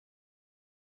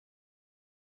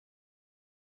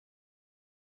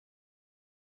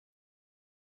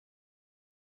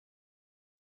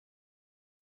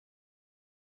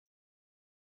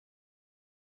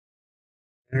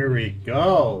There we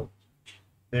go.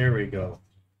 There we go.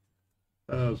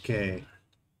 Okay.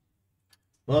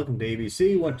 Welcome to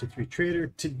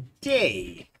ABC123Trader.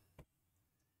 Today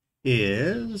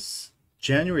is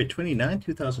January 29,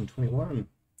 2021.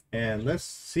 And let's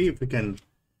see if we can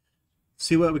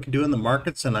see what we can do in the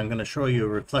markets. And I'm going to show you a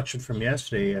reflection from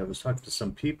yesterday. I was talking to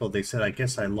some people. They said, I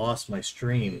guess I lost my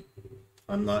stream.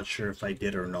 I'm not sure if I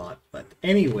did or not. But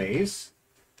anyways,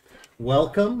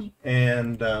 welcome,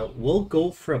 and we'll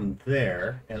go from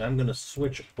there. And I'm going to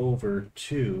switch over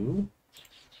to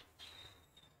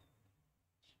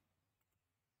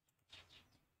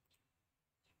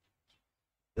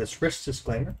this risk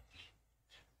disclaimer.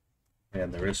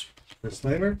 And the risk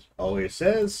disclaimer always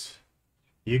says,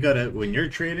 you gotta, when you're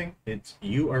trading,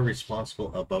 you are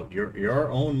responsible about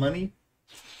your own money.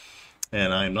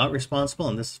 And I'm not responsible,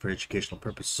 and this is for educational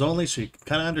purposes only, so you can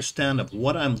kind of understand of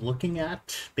what I'm looking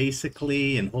at,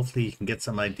 basically, and hopefully you can get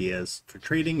some ideas for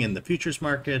trading in the futures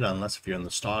market, unless if you're in the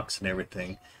stocks and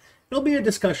everything. It'll be a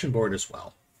discussion board as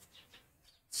well.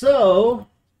 So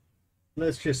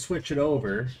let's just switch it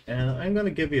over, and I'm going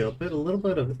to give you a little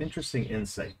bit of interesting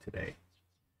insight today.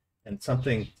 And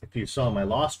something, if you saw my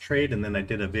lost trade, and then I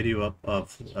did a video up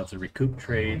of the recoup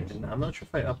trade, and I'm not sure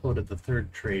if I uploaded the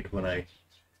third trade when I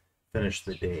finish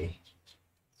the day.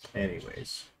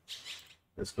 Anyways,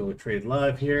 let's go trade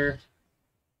live here,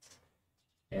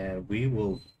 and we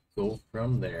will go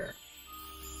from there.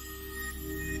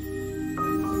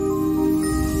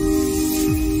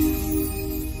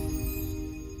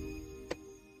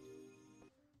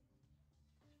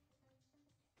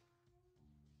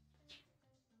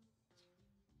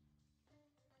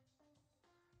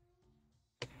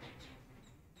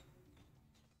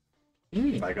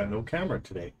 I got no camera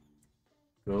today.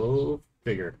 Go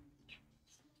figure.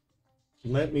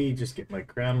 Let me just get my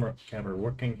camera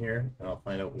working here, and I'll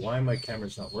find out why my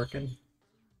camera's not working.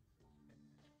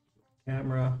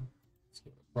 Camera, let's go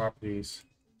to properties.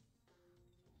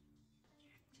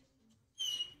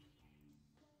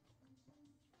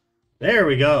 There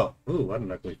we go. Ooh, what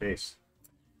an ugly face.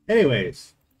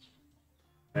 Anyways,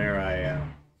 there I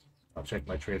am. I'll check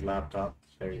my trade laptop.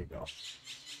 There you go.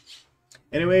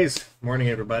 Anyways, morning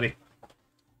everybody.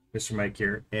 Mr. Mike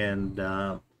here, and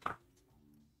I'm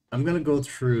going to go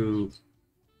through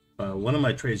one of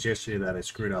my trades yesterday that I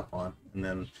screwed up on, and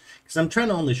then because I'm trying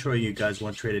to only show you guys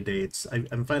one trade a day,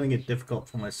 I'm finding it difficult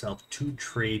for myself to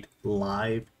trade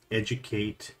live,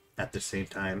 educate at the same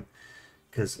time,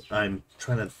 because I'm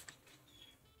trying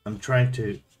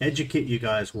to educate you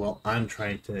guys while I'm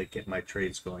trying to get my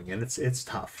trades going, and it's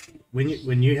tough when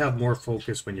you have more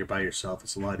focus. When you're by yourself,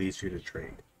 it's a lot easier to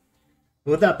trade.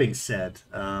 With that being said,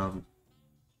 I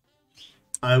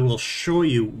will show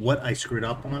you what I screwed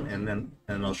up on,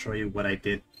 and I'll show you what I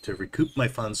did to recoup my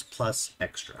funds plus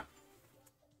extra.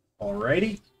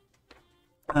 Alrighty.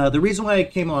 The reason why I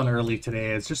came on early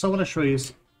today is just I want to show you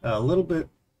a little bit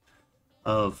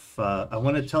of, I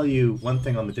want to tell you one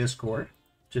thing on the Discord,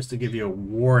 just to give you a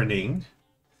warning.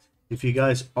 If you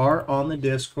guys are on the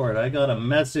Discord, I got a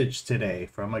message today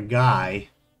from a guy.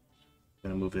 I'm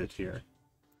going to move it here.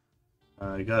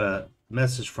 I got a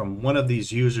message from one of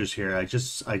these users here. I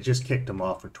just kicked him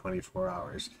off for 24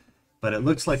 hours. But it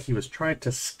looks like he was trying to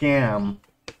scam.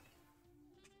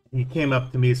 He came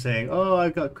up to me saying, oh,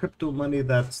 I've got crypto money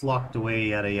that's locked away,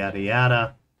 yada, yada,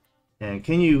 yada. And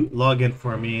can you log in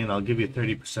for me and I'll give you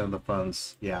 30% of the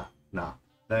funds? Yeah, no,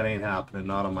 that ain't happening.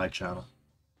 Not on my channel.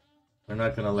 We're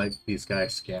not going to let these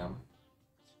guys scam.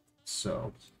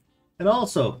 So, and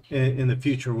also in the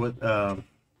future,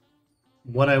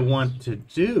 what I want to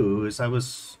do is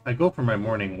I go for my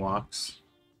morning walks,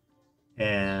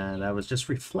 and I was just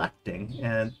reflecting,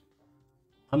 and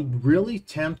I'm really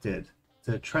tempted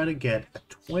to try to get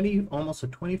almost a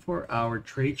 24-hour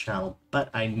trade channel, but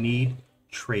I need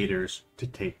traders to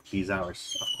take these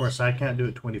hours. Of course, I can't do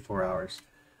it 24 hours.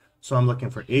 So I'm looking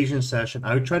for Asian session.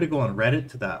 I would try to go on Reddit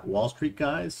to that Wall Street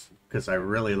guys, because I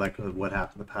really like what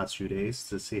happened the past few days,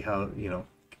 to see how,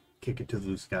 kick it to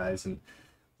those guys. And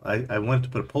I wanted to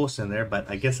put a post in there, but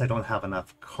I guess I don't have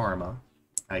enough karma.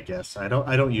 I guess I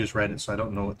don't use Reddit, so I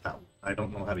don't know I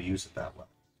don't know how to use it that well.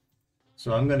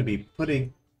 So I'm going to be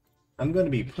putting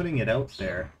it out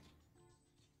there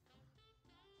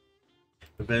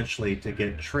eventually to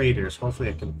get traders. Hopefully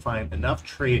I can find enough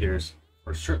traders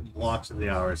for certain blocks of the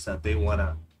hours that they want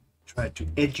to try to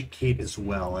educate as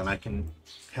well, and I can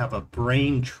have a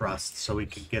brain trust so we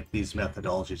can get these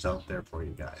methodologies out there for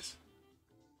you guys.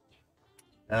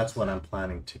 That's what I'm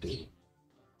planning to do,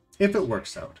 if it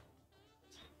works out.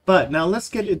 But now let's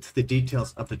get into the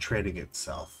details of the trading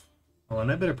itself. Oh, and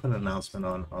I better put an announcement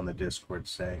on the Discord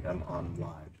saying I'm on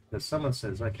live. Because someone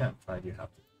says, I can't find you,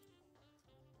 have to.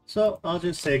 So I'll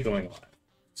just say going live.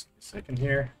 Just a second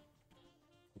here.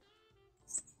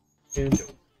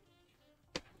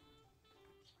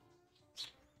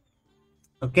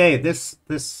 Okay, this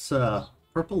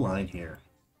purple line here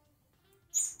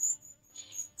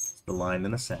is the line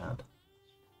in the sand.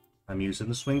 I'm using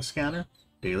the swing scanner,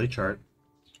 daily chart.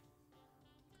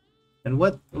 And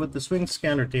what the swing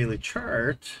scanner daily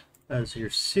chart, as you're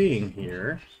seeing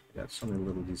here, I got so many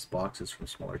little these boxes from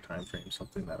smaller time frames, I'll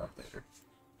clean that up later.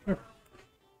 Sure.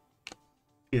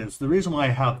 Is the reason why I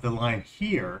have the line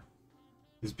here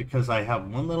is because I have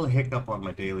one little hiccup on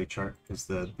my daily chart because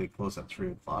they close at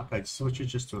 3 o'clock. I switch it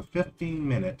just to a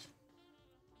 15-minute,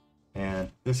 and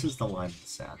this is the line in the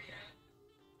sand here.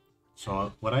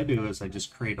 So what I do is I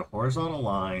just create a horizontal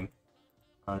line.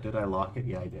 Did I lock it?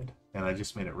 Yeah, I did. And I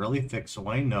just made it really thick so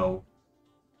I know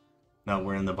now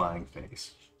we're in the buying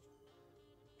phase.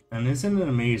 And isn't it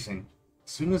amazing?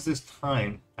 As soon as this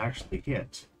time actually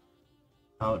hit,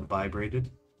 how it vibrated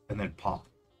and then popped.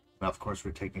 Now, of course,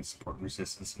 we're taking support and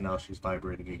resistance, and now she's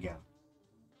vibrating again.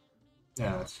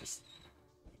 Yeah, it's just,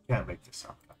 you can't make this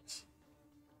up, guys.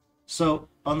 So,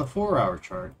 on the 4-hour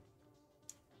chart,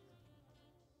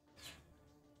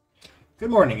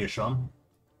 good morning, Isham.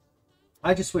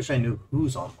 I just wish I knew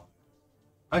who's online.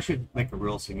 I should make a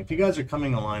rule thing. If you guys are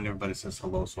coming online, everybody says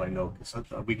hello so I know, because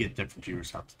we get different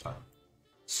viewers half the time.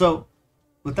 So,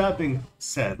 with that being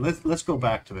said, let's go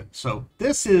back to it. So,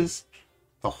 this is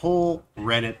the whole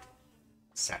Reddit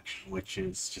section, which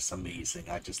is just amazing.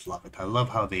 I just love it. I love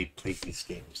how they play these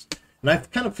games. And I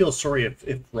kind of feel sorry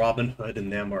if Robinhood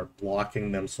and them are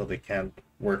blocking them so they can't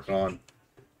work on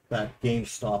that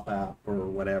GameStop app or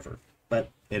whatever. But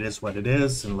it is what it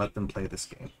is, and let them play this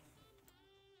game.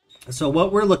 So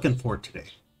what we're looking for today,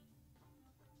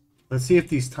 let's see if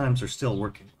these times are still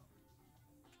working.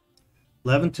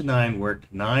 11 to 9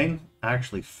 worked. 9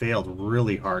 actually failed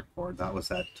really hardcore. That was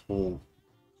that whole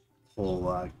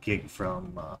gig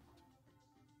from the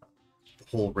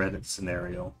whole Reddit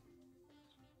scenario.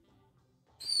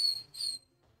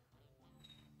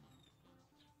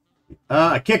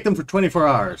 I kicked him for 24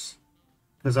 hours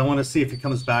because I want to see if he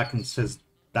comes back and says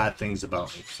bad things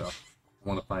about me. So I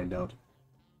want to find out.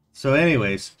 So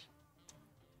anyways,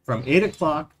 from 8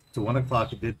 o'clock to 1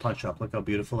 o'clock, it did punch up. Look how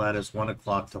beautiful that is. 1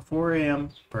 o'clock to 4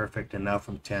 a.m. Perfect. And now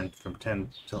from 10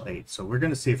 till 8. So we're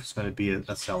going to see if it's going to be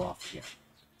a sell-off again.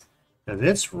 Because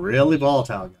it's really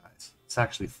volatile, guys. It's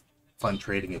actually fun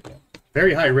trading again.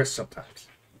 Very high risk sometimes.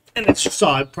 And it's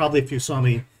probably if you saw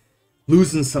me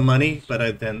losing some money,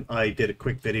 but then I did a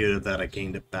quick video that I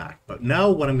gained it back. But now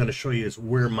what I'm going to show you is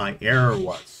where my error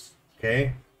was.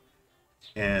 Okay?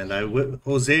 And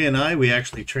Jose and we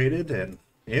actually traded, and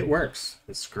it works.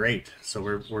 It's great. So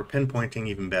we're pinpointing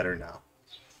even better now.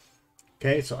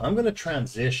 Okay, so I'm going to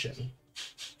transition.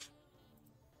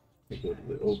 Let me go to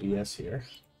the OBS here.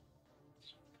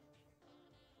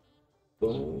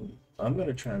 Boom. I'm going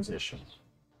to transition.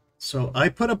 So I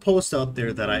put a post out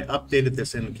there that I updated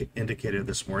this indicator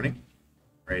this morning,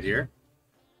 right here.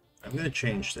 I'm going to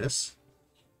change this.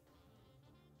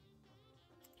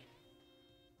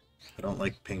 I don't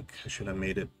like pink. I should have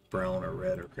made it brown or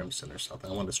red or crimson or something.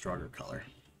 I want a stronger color.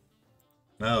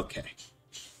 Okay.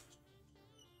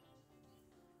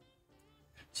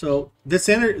 So these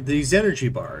energy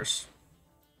bars,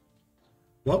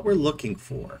 what we're looking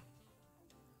for,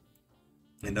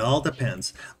 it all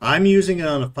depends. I'm using it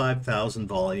on a 5,000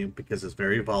 volume because it's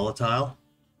very volatile.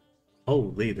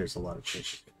 Holy, there's a lot of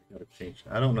changes. I gotta change.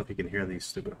 I don't know if you can hear these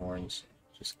stupid horns.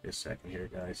 Just give me a second here,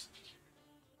 guys.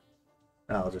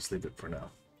 I'll just leave it for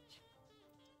now.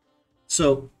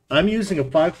 So I'm using a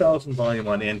 5,000 volume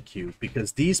on NQ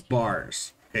because these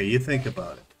bars. Okay, you think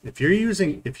about it. If you're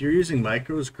using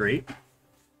micros, great.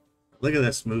 Look at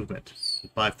this movement.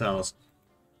 5,000,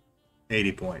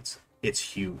 80 points. It's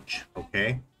huge.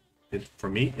 Okay, for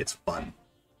me, it's fun.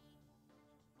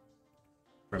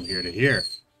 From here to here,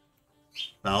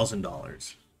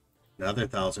 $1,000, another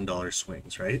 $1,000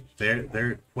 swings. Right?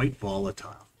 They're quite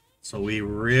volatile. So we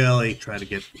really try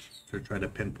to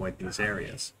pinpoint these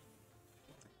areas.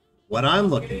 What I'm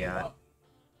looking at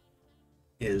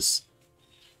is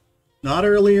not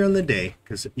earlier in the day,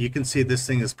 because you can see this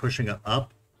thing is pushing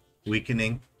up,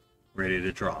 weakening, ready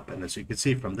to drop. And as you can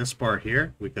see from this bar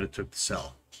here, we could have took the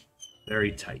sell.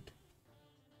 Very tight.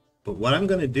 But what I'm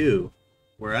going to do,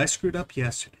 where I screwed up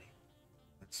yesterday,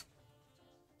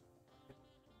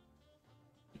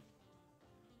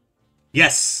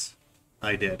 yes,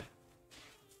 I did.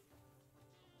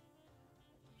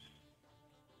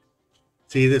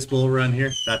 See this bull run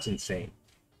here? That's insane.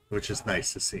 which is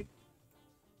nice to see.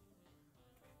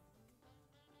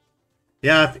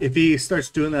 Yeah, if he starts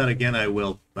doing that again, I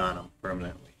will ban him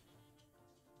permanently.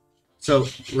 So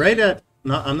right at,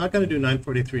 I'm not going to do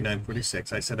 943,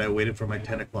 946. I said I waited for my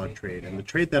 10 o'clock trade. And the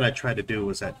trade that I tried to do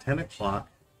was at 10 o'clock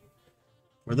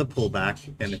for the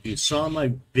pullback. And if you saw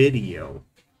my video,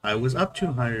 I was up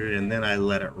 200 and then I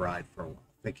let it ride for a while,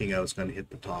 thinking I was going to hit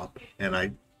the top. And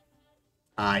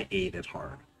I ate it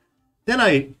hard. Then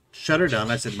I shut her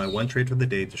down. I said my one trade for the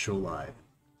day to show live.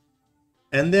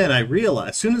 And then I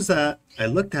realized, as soon as that, I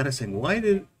looked at it saying, why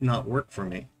did it not work for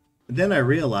me? And then I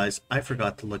realized I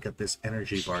forgot to look at this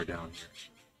energy bar down here.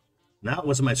 And that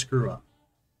was my screw up.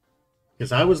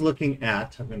 Because I was looking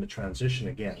at, I'm going to transition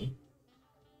again.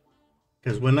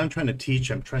 Because when I'm trying to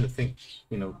teach, I'm trying to think,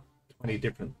 20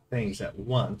 different things at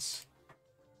once.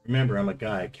 Remember, I'm a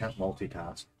guy, I can't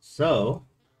multitask. So,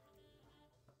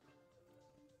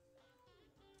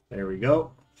 there we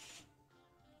go.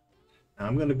 Now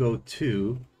I'm going to go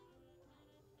to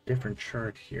different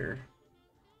chart here.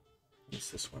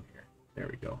 It's this one here. There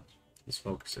we go. Let's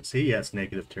focus it. See, yeah, it's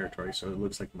negative territory, so it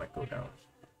looks like it might go down.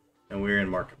 And we're in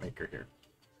market maker here.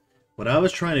 What I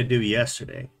was trying to do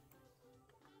yesterday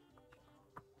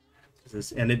is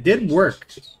this, and it did work,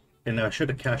 and I should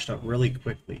have cashed out really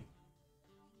quickly.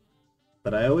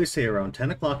 But I always say around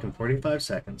 10 o'clock and 45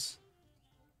 seconds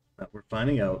that we're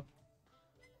finding out.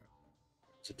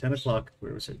 So 10 o'clock,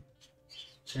 where was it?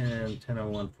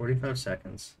 10:01, 45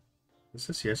 seconds. Was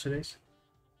this yesterday's?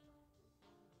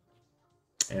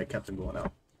 Yeah, I kept them going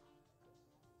out.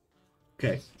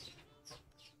 Okay.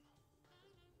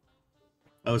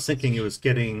 I was thinking it was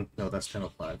getting, no, that's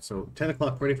 10:05. So 10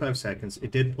 o'clock, 45 seconds.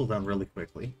 It did pull down really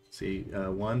quickly. See,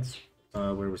 once,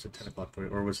 where was it? 10 o'clock,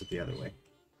 or was it the other way?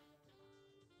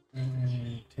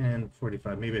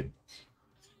 10:45, maybe it,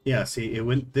 yeah, see, it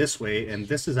went this way, and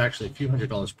this is actually a few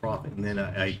 $100 profit, and then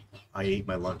I ate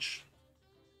my lunch.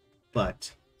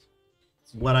 But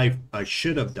what I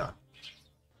should have done,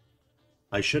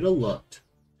 I should have looked,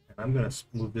 and I'm going to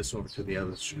move this over to the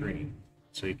other screen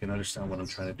so you can understand what I'm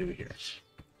trying to do here.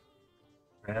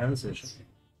 Transition.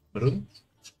 Boom.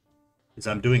 Is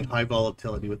I'm doing high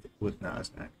volatility with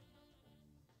NASDAQ.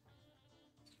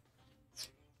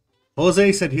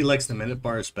 Jose said he likes the minute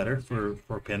bars better for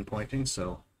pinpointing,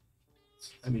 so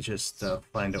let me just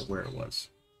find out where it was.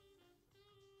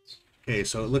 Okay,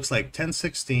 so it looks like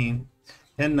 10:16,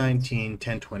 10:19,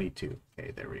 10:22.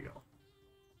 Okay, there we go.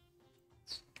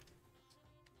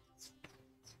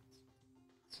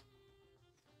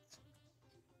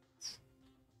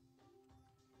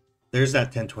 There's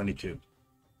that 10:22.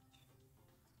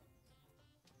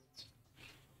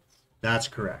 That's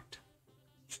correct.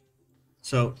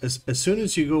 So as soon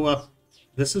as you go up,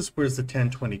 this is where the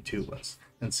 10:22 was.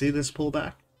 And see this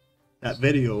pullback? That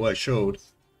video I showed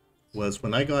was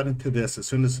when I got into this, as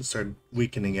soon as it started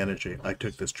weakening energy, I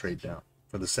took this trade down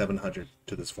for the 700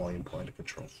 to this volume point of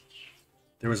control.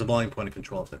 There was a volume point of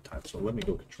control at that time, so let me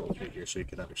go control trade here so you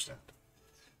can understand.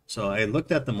 So I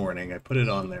looked at the morning, I put it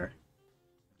on there.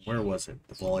 Where was it?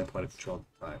 The volume point of control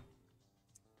at the time.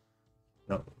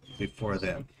 No, before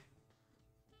then.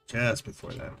 Just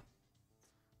before then.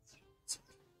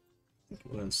 I think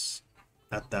it was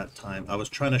at that time. I was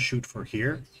trying to shoot for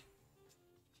here.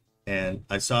 And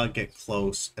I saw it get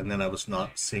close, and then I was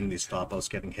not seeing the stop. I was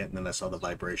getting hit, and then I saw the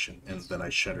vibration, and then I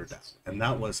shut her down. And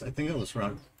that was, I think it was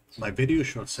around, my video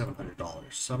showed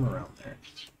 $700, somewhere around there.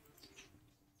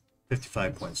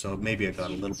 55 points, so maybe I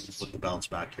got a little bit with the bounce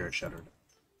back here and shut her down.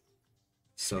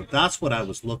 So that's what I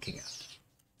was looking at.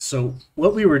 So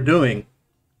what we were doing,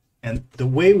 and the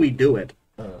way we do it,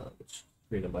 which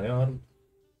screen am I on?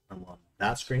 I'm on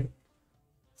that screen,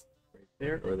 right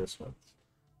there, or this one?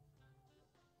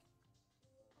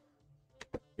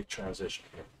 Transition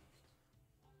here.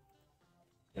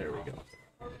 There we go.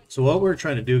 So what we're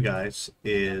trying to do, guys,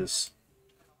 is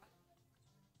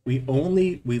we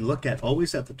look at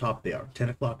always at the top of the hour, 10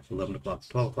 o'clock, 11 o'clock,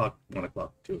 12 o'clock, 1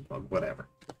 o'clock, 2 o'clock, whatever.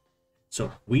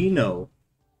 So we know,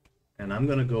 and I'm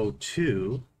going to go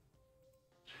to,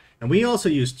 and we also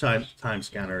use time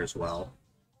scanner as well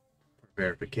for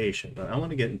verification, but I want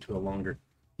to get into a longer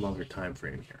time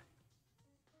frame here.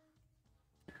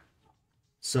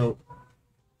 So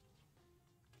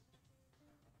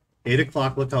 8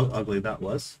 o'clock, look how ugly that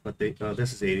was. But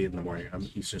this is 80 in the morning. I'm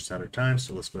Eastern Standard Time,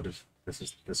 so let's go to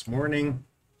this morning.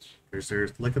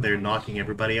 Look at they're knocking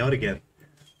everybody out again.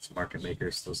 It's market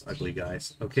makers, those ugly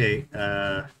guys. Okay,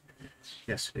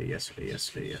 yesterday.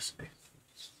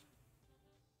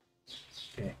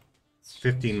 Okay,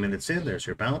 15 minutes in, there's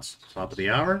your bounce. Top of the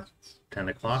hour, 10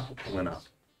 o'clock, went up.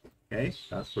 Okay,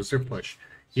 that was their push.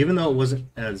 Even though it wasn't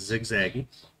as zigzaggy,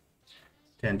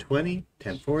 10:20,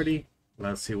 10:40.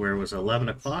 Let's see where it was. 11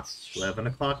 o'clock. 11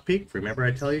 o'clock peak. Remember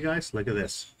I tell you guys, look at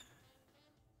this.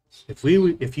 If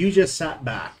you just sat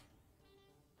back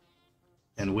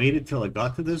and waited till it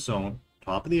got to the zone,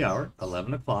 top of the hour,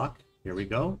 11 o'clock. Here we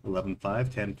go. 11:05,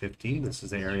 10:15. This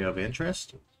is the area of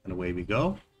interest. And away we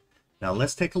go. Now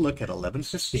let's take a look at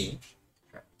 11:15.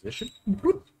 Transition.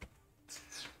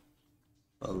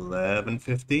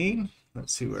 11:15.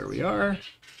 Let's see where we are.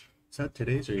 Is that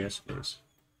today's or yesterday's?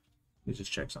 Let me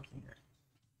just check something here.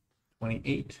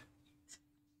 28.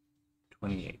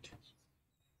 28.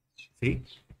 See?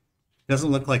 Doesn't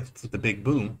look like the big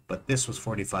boom, but this was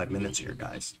 45 minutes here,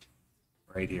 guys.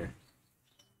 Right here.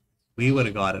 We would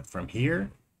have got it from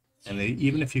here. And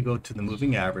even if you go to the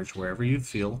moving average, wherever you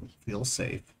feel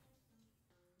safe.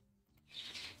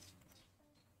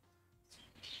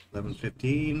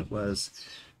 11:15 was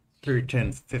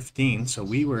 10:15, so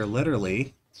we were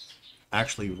literally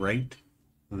actually right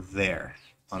there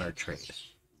on our trade.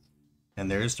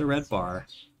 And there's the red bar,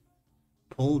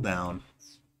 pull down,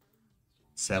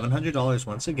 $700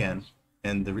 once again,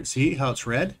 and see how it's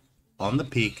red? On the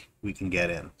peak, we can get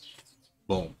in.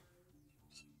 Boom.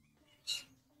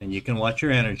 And you can watch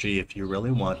your energy if you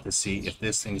really want to see if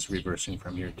this thing's reversing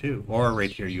from here too. Or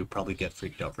right here, you probably get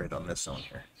freaked out right on this zone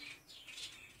here.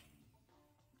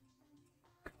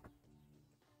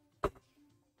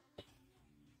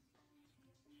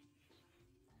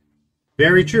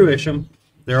 Very true, Isham.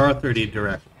 There are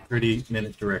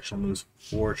 30-minute directional moves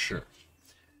for sure.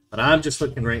 But I'm just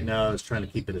looking right now is trying to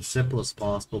keep it as simple as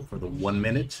possible for the 1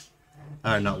 minute.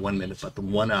 Not 1 minute, but the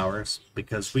 1 hours.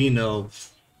 Because we know,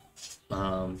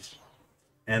 and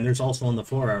there's also on the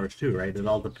 4 hours too, right? It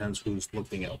all depends who's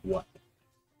looking at what.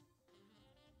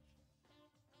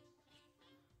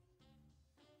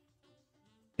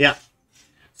 Yeah.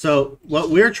 So what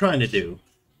we're trying to do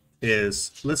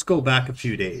is, let's go back a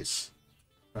few days.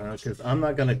 Because I'm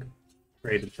not going to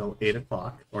trade until 8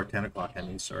 o'clock, or 10 o'clock, I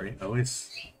mean, sorry.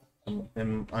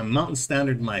 I'm Mountain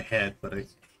Standard in my head, but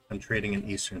I'm trading in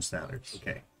Eastern Standard.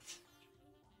 Okay.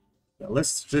 Now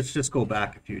let's just go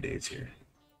back a few days here.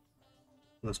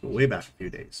 Let's go way back a few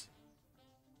days.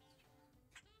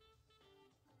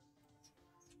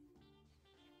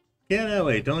 Get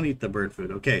away, don't eat the bird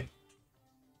food. Okay.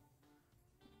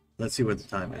 Let's see what the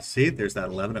time is. See, there's that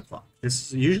 11 o'clock. This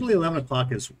is usually 11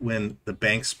 o'clock is when the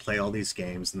banks play all these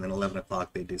games, and then 11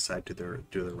 o'clock they decide to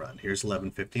do the run. Here's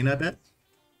 11:15, I bet.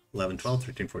 11, 12,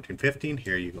 13, 14, 15.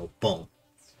 Here you go. Boom.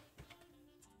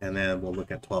 And then we'll look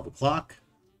at 12 o'clock.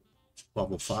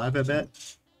 12:05, I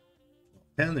bet.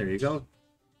 10, there you go.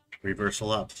 Reversal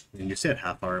up. And you said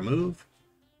half-hour move.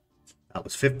 That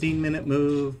was 15-minute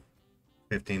move.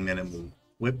 15-minute move.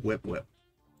 Whip, whip, whip.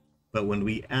 But when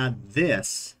we add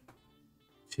this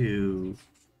to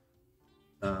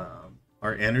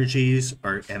our energies,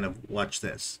 and watch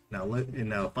this. Now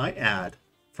if I add,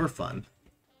 for fun,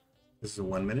 this is a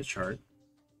 1 minute chart.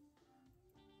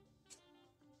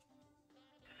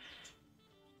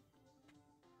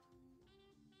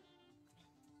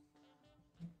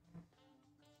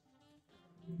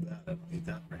 I don't need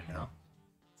that right now.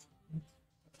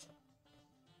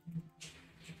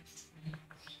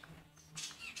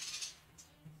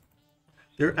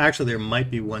 There might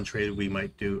be one trade we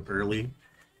might do early.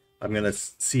 I'm gonna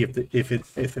see if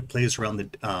it plays around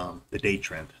the day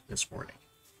trend this morning.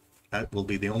 That will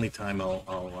be the only time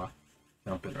I'll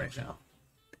jump in right now.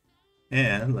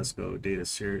 And let's go data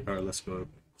series, or let's go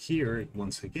here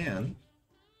once again.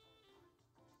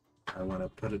 I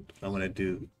want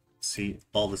to see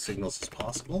all the signals as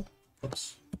possible.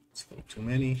 Oops, it's a little too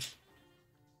many.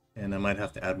 And I might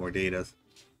have to add more data.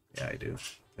 Yeah, I do.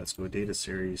 Let's go data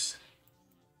series.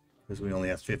 Because we only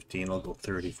have 15, I'll go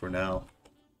 30 for now.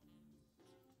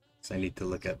 So I need to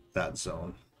look at that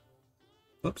zone.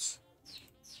 Oops.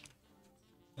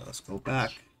 Now let's go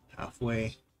back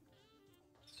halfway.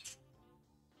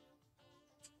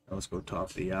 Now let's go top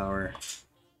of the hour.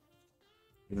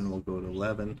 Even we'll go to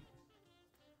 11.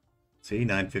 See,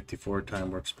 9:54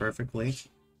 time works perfectly.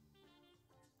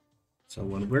 So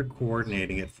when we're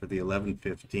coordinating it for the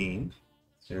 11:15,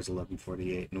 there's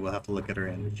 11:48, and we'll have to look at our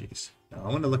energies. Now I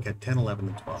want to look at 10, 11,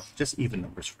 and 12, just even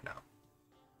numbers for now,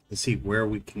 to see where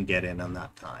we can get in on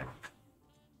that time.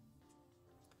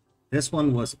 This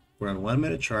one we're on a 1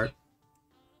 minute chart,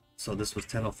 so this was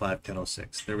 10:05,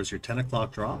 10:06. There was your 10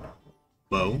 o'clock drop,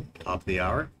 boom, top of the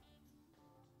hour,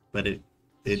 but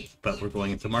we're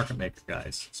going into market maker,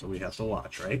 guys, so we have to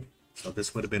watch, right? So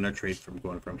this would have been our trade from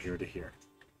going from here to here.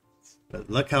 But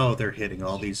look how they're hitting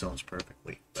all these zones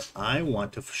perfectly. But I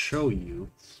want to show you,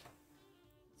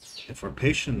 if we're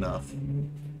patient enough,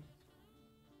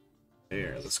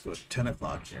 There, let's go to 10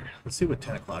 o'clock here. Let's see what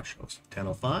 10 o'clock shows.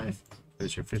 10:05.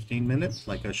 There's your 15 minutes,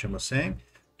 like Ashim was saying.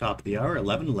 Top of the hour,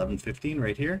 11, 11:15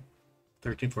 right here.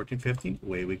 13, 14, 15.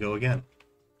 Away we go again.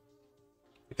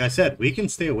 Like I said, we can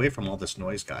stay away from all this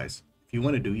noise, guys. If you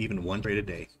want to do even one trade a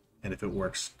day, and if it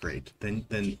works, great. Then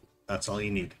that's all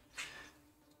you need.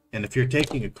 And if you're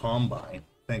taking a combine,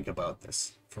 think about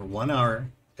this. For 1 hour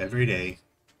every day,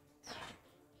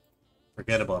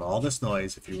 forget about all this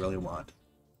noise if you really want.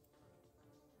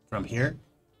 From here,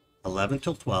 11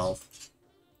 till 12,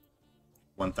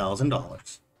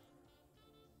 $1,000.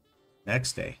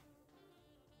 Next day.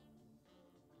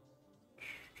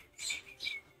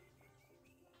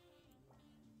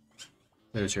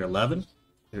 There's your 11.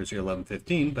 There's your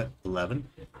 11:15, but 11.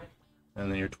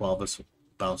 And then your 12 is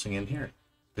bouncing in here.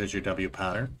 There's your W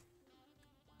pattern.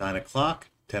 9 o'clock,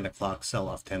 10 o'clock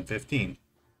sell-off, 10:15.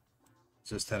 Is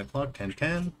this 10 o'clock?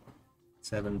 10:10.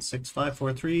 7, 6, 5,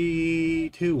 4, 3,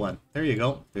 2, 1. There you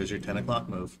go. There's your 10 o'clock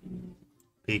move.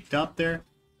 Peaked up there.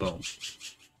 Boom.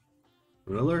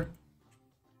 Ruler.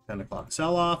 10 o'clock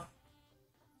sell-off.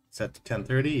 Set to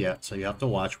 10:30. Yeah, so you have to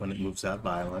watch when it moves that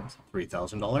violent.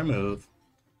 $3,000 move.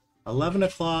 11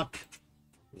 o'clock.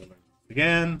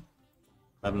 Again.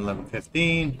 11,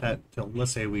 11:15. That till,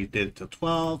 let's say we did it till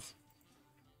 12.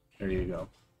 There you go.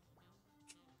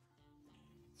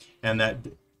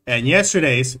 And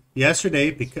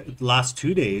yesterday, because the last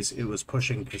 2 days, it was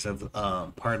pushing because of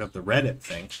part of the Reddit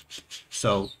thing.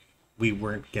 So we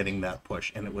weren't getting that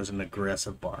push, and it was an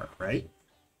aggressive bar, right?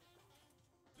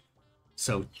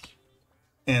 So,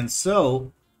 let's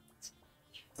go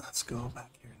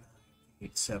back here now.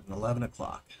 8, 7, 11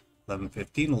 o'clock.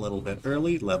 11:15, a little bit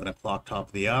early. 11 o'clock, top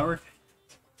of the hour.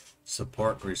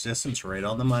 Support resistance right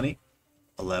on the money.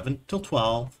 11 till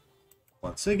 12.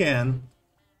 Once again,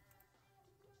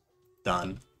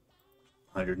 done.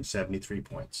 173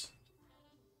 points.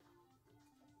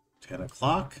 10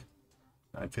 o'clock.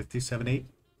 9:57, 8.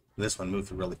 This one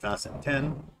moved really fast at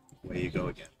 10. Away you go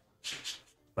again.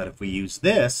 But if we use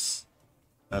this,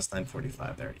 that's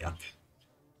 9:45 there, yuck.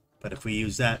 But if we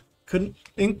use that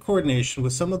in coordination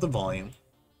with some of the volume,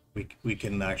 we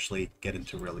can actually get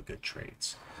into really good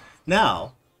trades.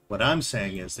 Now, what I'm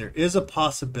saying is there is a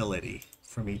possibility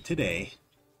for me today.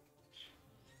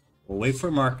 We'll wait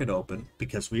for market open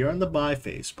because we are in the buy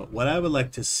phase. But what I would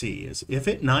like to see is if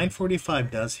it 9:45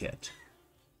 does hit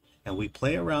and we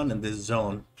play around in this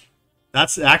zone,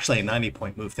 that's actually a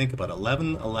 90-point move. Think about it.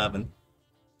 11, 11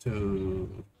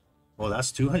 to, well,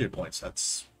 that's 200 points.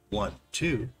 That's 1,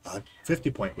 2,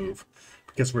 50-point move.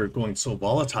 Because we're going so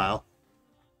volatile,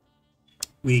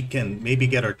 we can maybe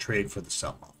get our trade for the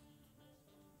sell-off.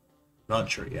 Not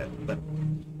sure yet, but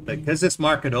because it's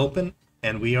market open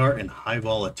and we are in high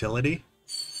volatility,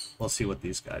 we'll see what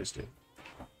these guys do.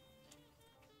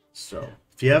 So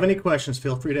if you have any questions,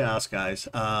 feel free to ask, guys.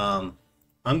 I'm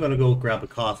going to go grab a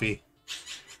coffee.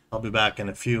 I'll be back in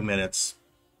a few minutes.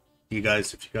 You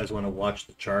guys, if you guys want to watch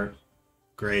the chart,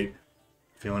 great.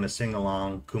 If you want to sing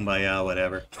along, kumbaya,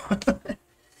 whatever,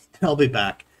 I'll be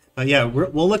back. But yeah,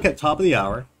 we'll look at top of the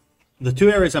hour. The two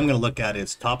areas I'm going to look at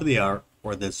is top of the hour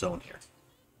or this zone here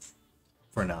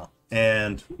for now.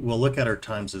 And we'll look at our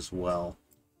times as well.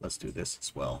 Let's do this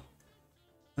as well.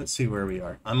 Let's see where we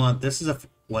are. I'm on, this is a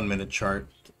 1-minute chart.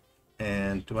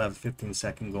 And do I have a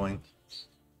 15-second going?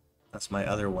 That's my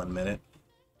other 1 minute.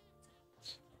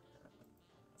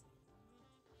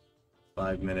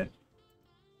 5-minute.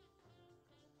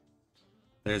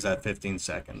 There's that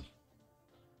 15-second.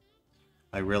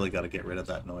 I really got to get rid of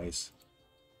that noise.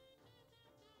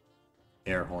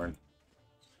 Air horn.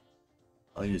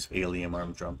 I'll use Alien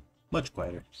arm drum. Much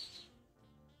quieter.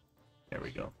 There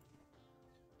we go.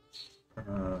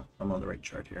 I'm on the right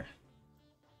chart here.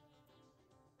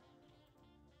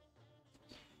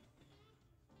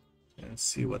 Let's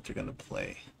see what they're going to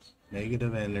play.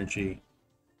 Negative energy.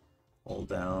 Hold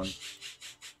down.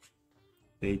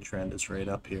 Day trend is right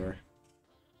up here.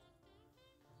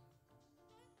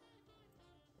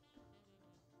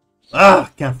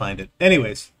 Can't find it.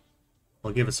 Anyways,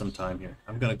 we'll give it some time here.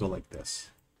 I'm going to go like this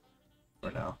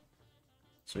for now.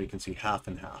 So you can see half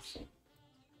and half.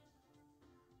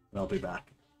 And I'll be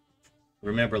back.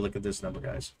 Remember, look at this number,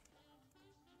 guys.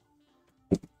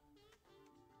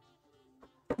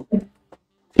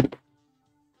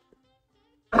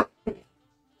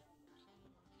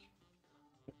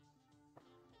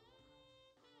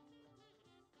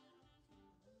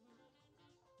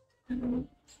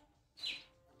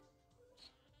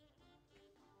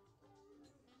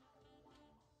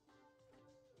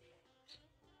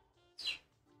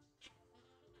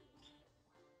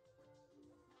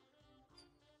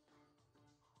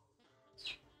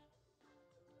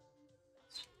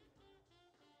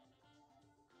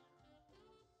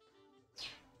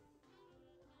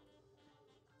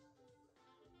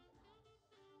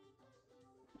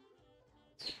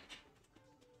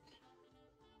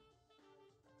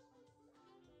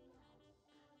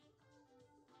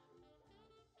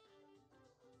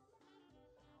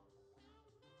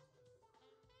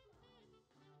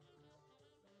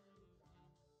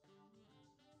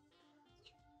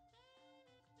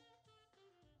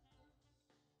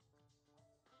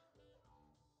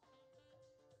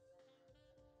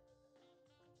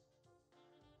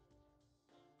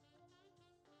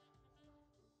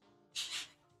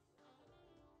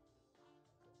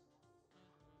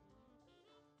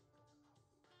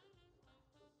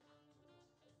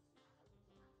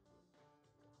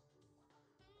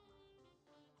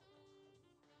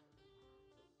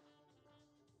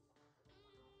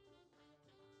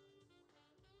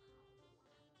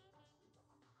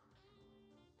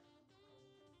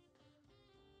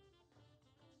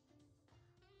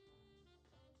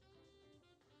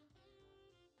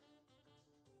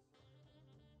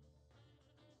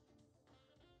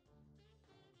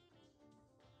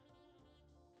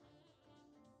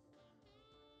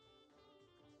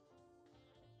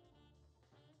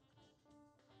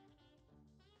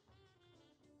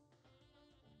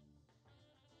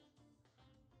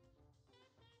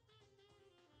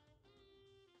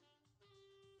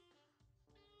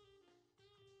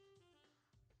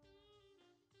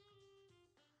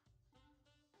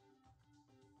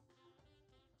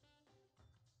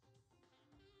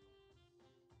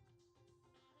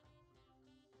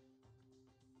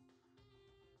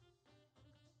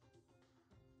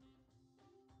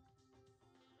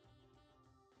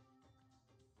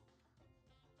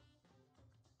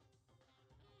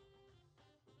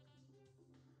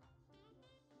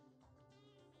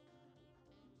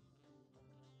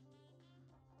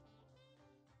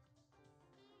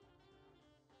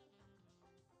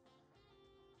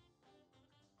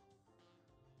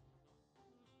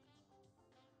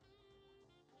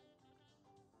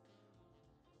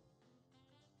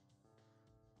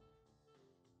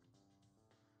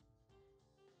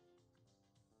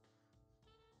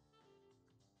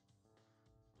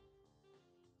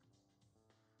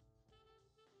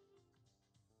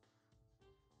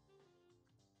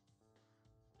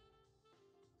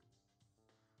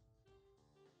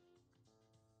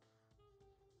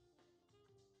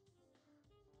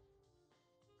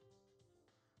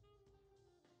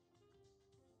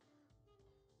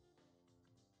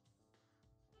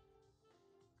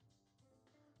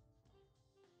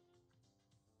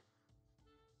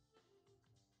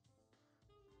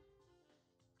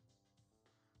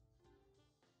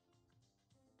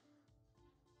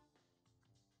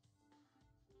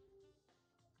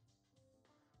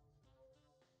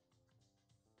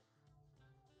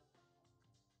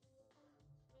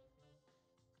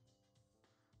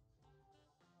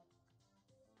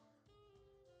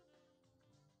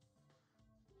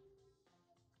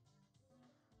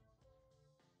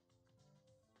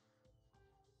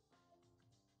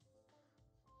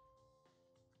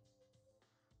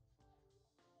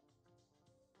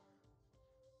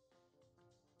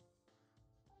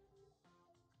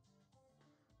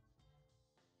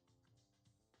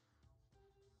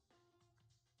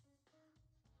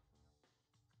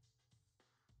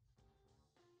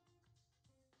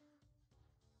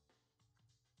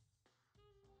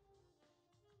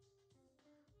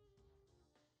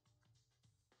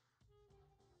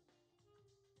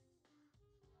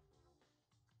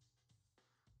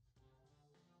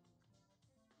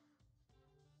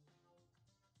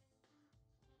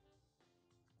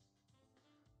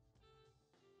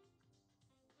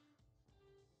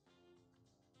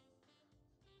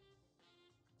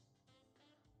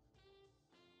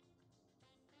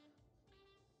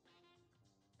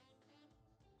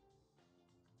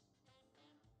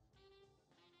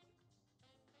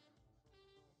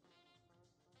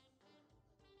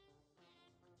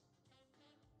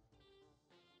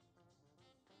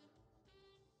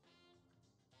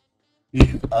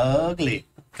 You ugly.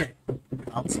 Okay.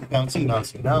 Bouncing, bouncing,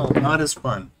 bouncing. No, not as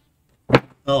fun.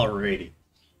 Alrighty.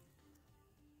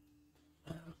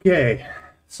 Okay.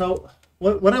 So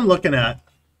what I'm looking at,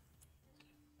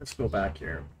 let's go back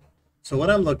here. So what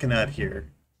I'm looking at here,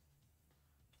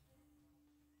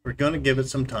 we're going to give it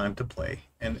some time to play.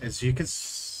 And as you can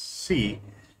see,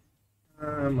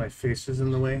 my face is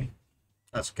in the way.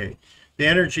 That's okay. The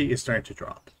energy is starting to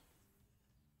drop.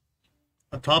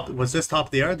 Was this top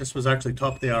of the hour? This was actually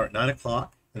top of the hour at 9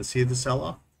 o'clock. And see the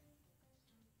sell-off?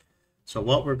 So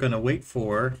what we're going to wait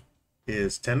for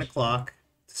is 10 o'clock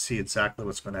to see exactly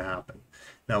what's going to happen.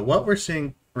 Now, what we're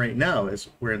seeing right now is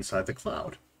we're inside the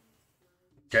cloud.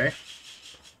 Okay?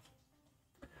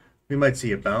 We might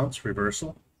see a bounce,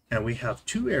 reversal, and we have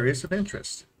two areas of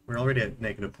interest. We're already at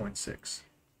negative 0.6.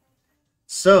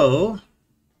 So,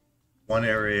 one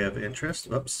area of interest,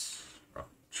 whoops, wrong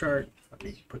chart. Let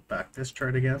me put back this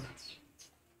chart again.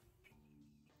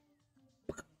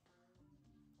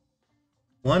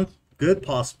 One good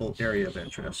possible area of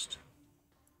interest.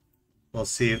 We'll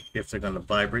see if they're going to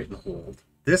vibrate and hold.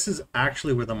 This is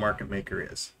actually where the market maker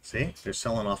is. See, they're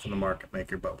selling off in the market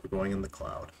maker, but we're going in the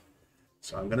cloud.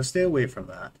 So I'm going to stay away from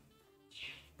that.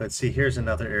 But see, here's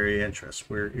another area of interest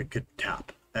where it could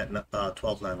tap at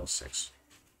 12,906.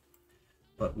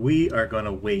 But we are going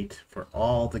to wait for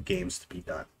all the games to be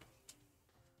done.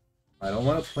 I don't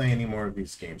want to play any more of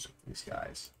these games with these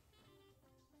guys.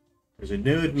 There's a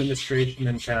new administration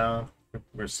in town.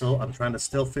 I'm trying to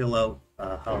still feel out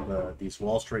how these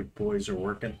Wall Street boys are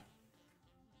working,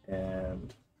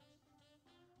 and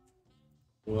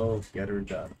we'll get her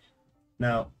done.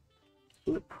 Now,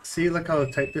 see, look how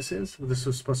tight this is. This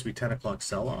was supposed to be 10 o'clock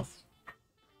sell-off,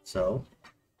 so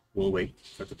we'll wait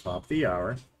for the top of the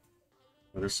hour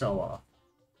for the sell-off.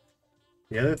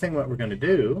 The other thing, what we're going to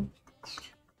do,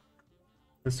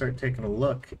 let's start taking a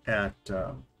look at.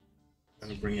 I'm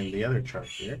going to bring in the other chart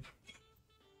here.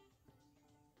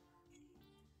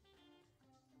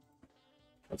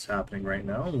 What's happening right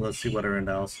now? Let's see what our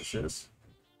analysis is.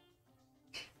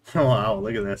 Oh, wow,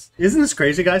 look at this. Isn't this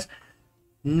crazy, guys?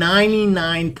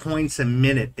 99 points a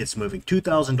minute it's moving.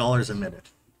 $2,000 a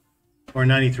minute. Or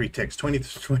 93 ticks.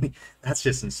 20. That's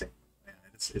just insane.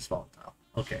 It's volatile.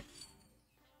 Okay.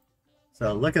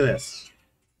 So look at this.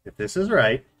 If this is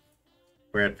right,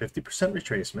 we're at 50%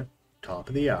 retracement. Top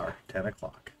of the hour, 10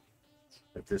 o'clock.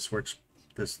 If this works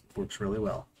really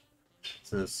well.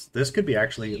 So this could be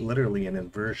actually literally an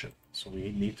inversion. So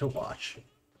we need to watch.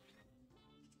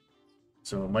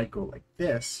 So it might go like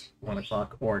this, 1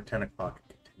 o'clock or 10 o'clock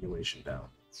continuation down.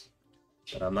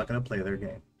 But I'm not going to play their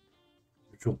game.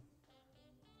 Cool.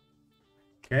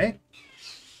 Okay.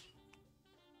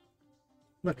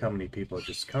 Look how many people are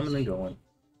just coming and going.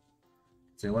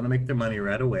 So they want to make their money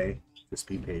right away. Just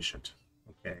be patient.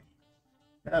 Okay.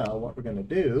 Now what we're going to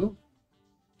do,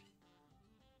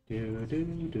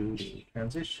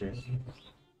 transition.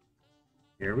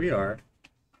 Here we are.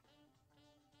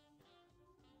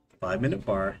 5-minute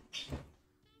bar.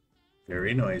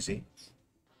 Very noisy.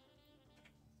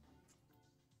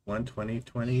 120,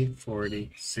 20,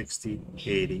 40, 60,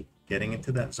 80. Getting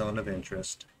into that zone of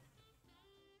interest.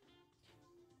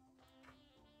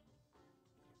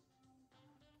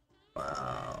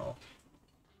 Wow.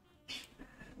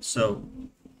 So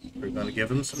we're going to give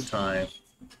them some time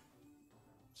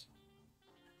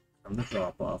from the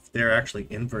drop off. They're actually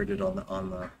inverted on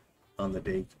the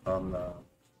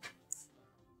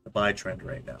buy trend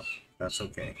right now. That's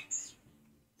okay.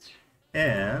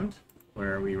 And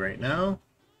where are we right now?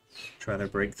 Try to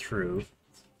break through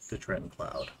the trend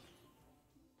cloud.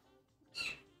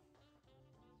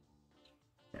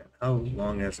 And how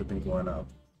long has it been going up?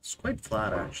 It's quite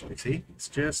flat actually. See, it's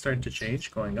just starting to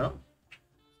change, going up.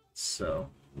 So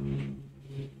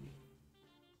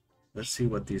let's see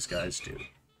what these guys do.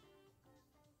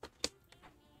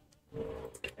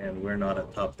 And we're not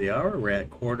at top of the hour. We're at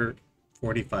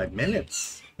 45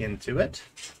 minutes into it.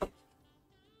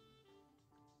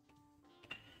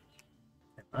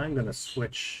 And I'm going to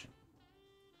switch.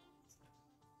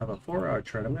 I have a 4-hour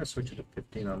chart. I'm going to switch it to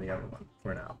 15 on the other one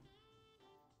for now.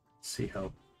 See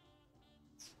how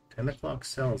 10 o'clock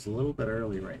sells a little bit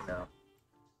early right now.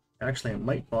 Actually, it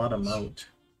might bottom out.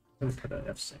 I'm going to put an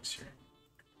F6 here.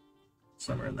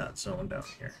 Somewhere in that zone down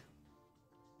here.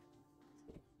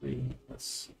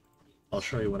 I'll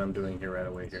show you what I'm doing here right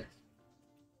away here.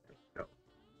 There we go.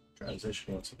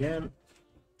 Transition once again.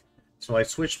 So I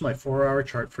switched my 4-hour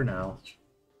chart for now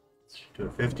to a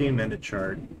 15-minute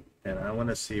chart, and I want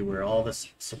to see where all this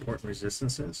support and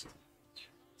resistance is.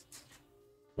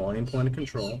 Volume point of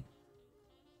control.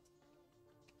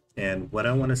 And what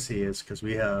I want to see is, because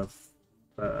we have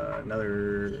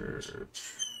another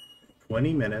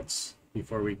 20 minutes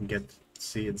before we can get to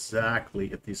see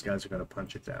exactly if these guys are going to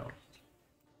punch it down.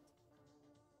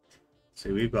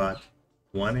 See, we've got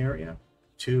one area,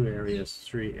 2 areas,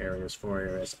 3 areas, 4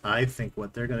 areas. I think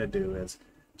what they're going to do is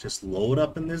just load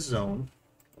up in this zone.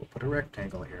 We'll put a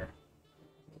rectangle here.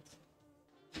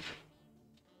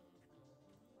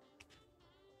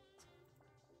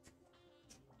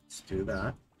 Let's do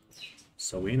that.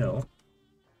 So we know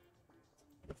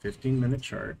the 15-minute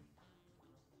chart.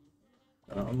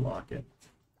 I'll unlock it.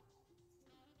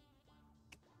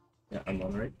 Yeah, I'm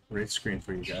on the right screen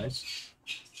for you guys.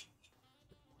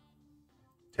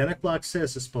 10 o'clock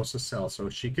says it's supposed to sell, so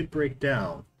she could break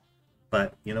down.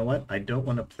 But you know what? I don't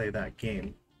want to play that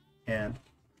game. And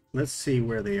let's see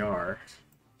where they are.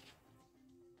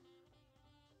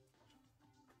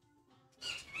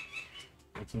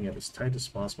 Making it as tight as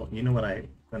possible. You know what I'm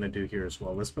going to do here as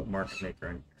well? Let's put market maker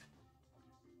in here,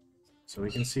 so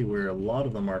we can see where a lot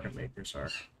of the market makers are.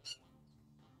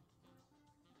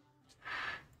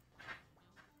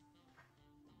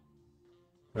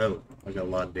 Oh, I got a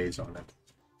lot of days on it.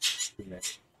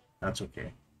 That's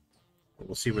okay. But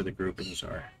we'll see where the groupings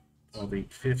are.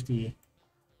 12,850.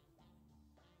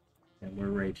 And we're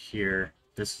right here.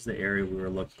 This is the area we were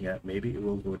looking at. Maybe it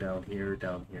will go down here,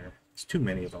 down here. It's too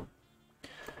many of them.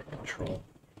 Control.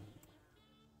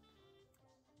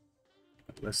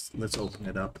 Let's open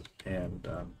it up and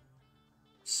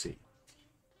see.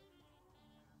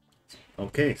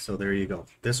 Okay, so there you go.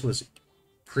 This was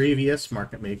previous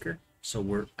market maker. So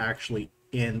we're actually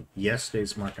in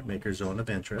yesterday's market maker zone of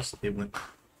interest. It went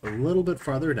a little bit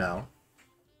farther down.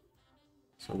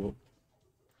 So we'll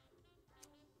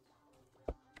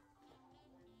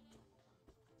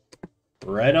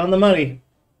right on the money.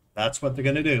 That's what they're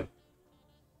going to do.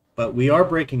 But we are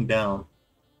breaking down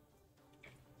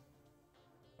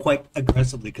quite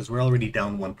aggressively because we're already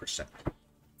down 1%.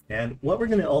 And what we're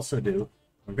going to also do,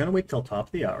 we're going to wait till top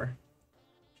of the hour.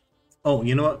 Oh,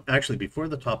 you know what? Actually, before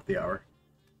the top of the hour,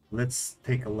 let's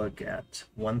take a look at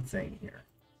one thing here.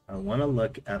 I want to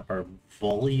look at our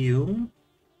volume.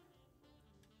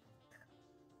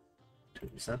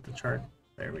 Is that the chart?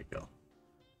 There we go.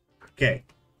 Okay.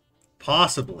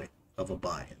 Possibly of a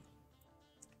buy-in.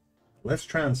 Let's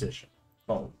transition.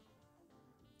 Oh.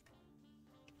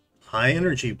 High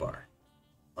energy bar.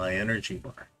 High energy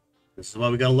bar. This is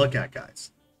what we got to look at,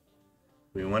 guys.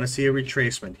 We want to see a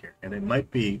retracement here. And it might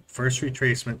be first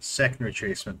retracement, second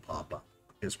retracement pop up.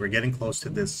 Because we're getting close to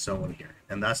this zone here.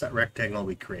 And that's that rectangle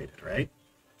we created, right?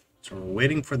 So we're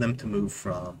waiting for them to move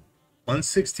from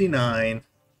 169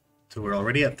 to we're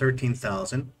already at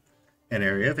 13,000, an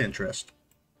area of interest.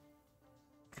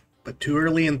 But too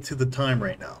early into the time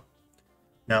right now.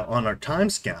 Now on our time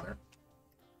scanner,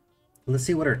 let's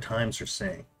see what our times are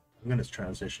saying. I'm going to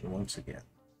transition once again.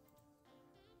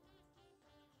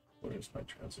 Where's my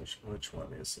transition? Which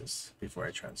one is this? Before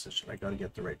I transition, I got to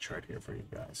get the right chart here for you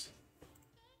guys.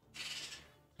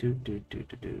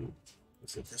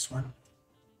 Is it this one?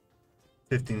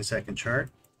 15-second chart.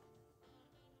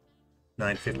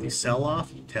 950 sell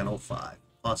off, 1005,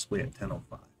 possibly at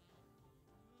 1005.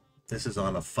 This is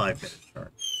on a 5-minute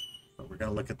chart. So we're going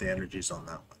to look at the energies on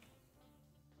that one.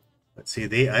 But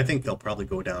see, I think they'll probably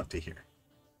go down to here.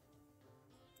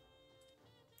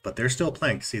 But they're still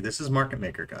playing. See, this is market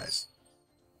maker, guys.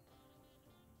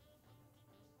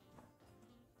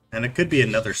 And it could be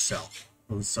another sell.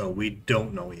 So we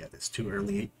don't know yet. It's too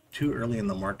early in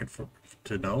the market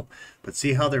to know. But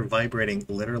see how they're vibrating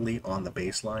literally on the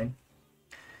baseline?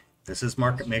 This is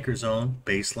market maker zone,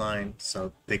 baseline.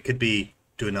 So they could be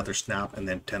do another snap and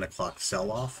then 10 o'clock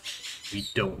sell off. We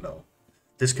don't know.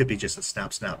 This could be just a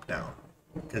snap down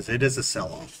because it is a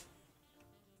sell off.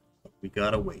 We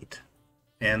gotta wait.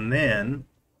 And then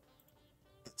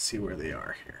let's see where they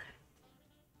are here.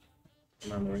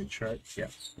 Am I on the right chart?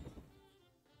 Yes.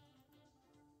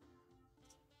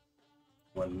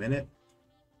 1 minute.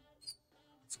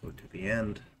 Let's go to the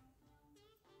end.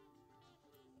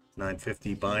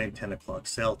 950 buy-in, 10 o'clock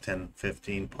sell,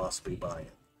 10:15 possibly buy-in.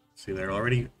 See, they're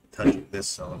already touching this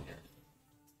zone here.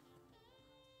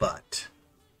 But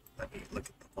let me look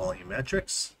at the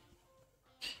volumetrics.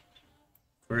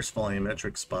 First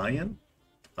volumetrics buy-in.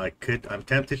 I'm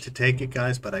tempted to take it,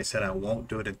 guys, but I said I won't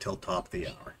do it until top of the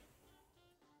hour.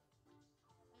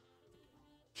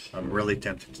 I'm really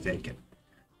tempted to take it,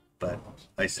 but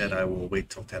I said I will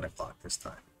wait till 10 o'clock this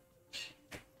time.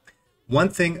 One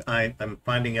thing I'm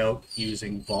finding out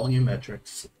using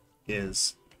volumetrics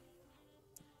is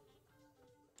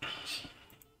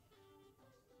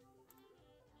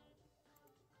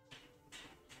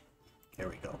here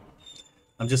we go.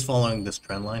 I'm just following this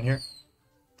trend line here.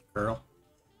 curl.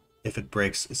 If it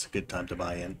breaks, it's a good time to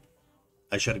buy in.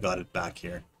 I should have got it back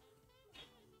here.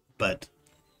 But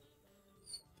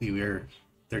they're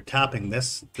tapping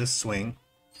this swing.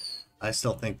 I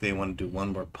still think they want to do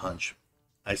one more punch.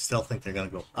 I still think they're going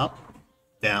to go up,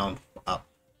 down, up.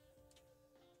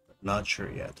 Not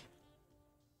sure yet.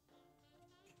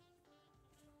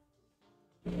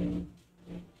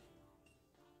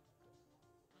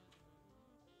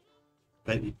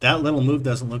 But that little move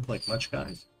doesn't look like much,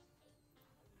 guys.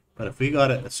 But if we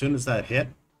got it as soon as that hit,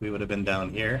 we would have been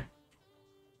down here,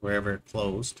 wherever it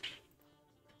closed.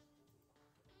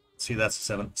 See, that's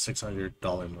a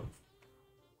 $600 move.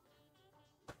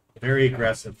 Very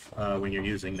aggressive when you're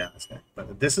using NASDAQ.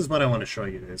 But this is what I want to show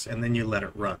you is, and then you let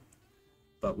it run.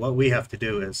 But what we have to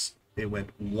do is, it went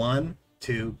 1,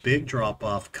 2, big drop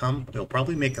off, it'll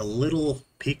probably make a little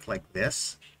peak like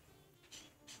this,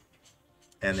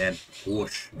 and then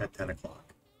whoosh at 10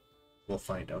 o'clock. We'll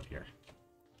find out here.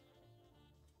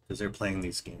 Because they're playing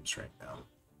these games right now.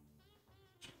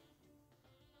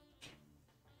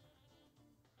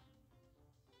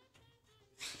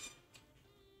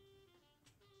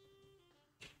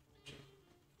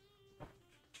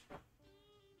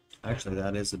 Actually,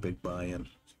 that is a big buy-in.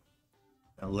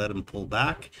 Now let them pull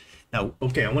back. Now,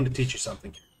 okay, I want to teach you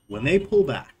something. When they pull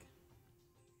back,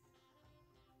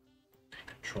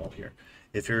 control here.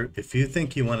 If you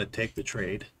think you want to take the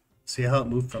trade, see how it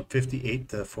moved from 58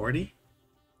 to 40?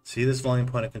 See this volume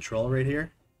point of control right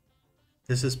here?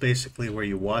 This is basically where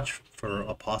you watch for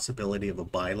a possibility of a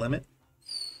buy limit.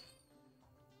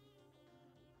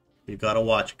 You got to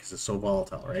watch it because it's so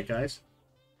volatile, right, guys?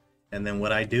 And then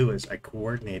what I do is I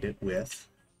coordinate it with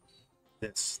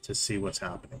this to see what's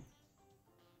happening.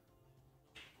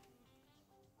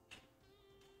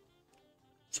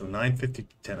 So 9:50 to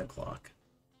 10 o'clock.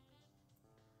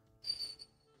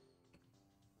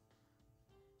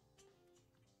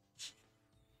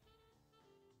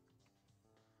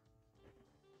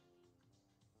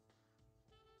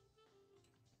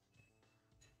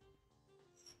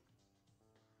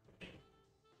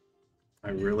 I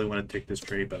really want to take this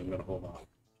trade, but I'm going to hold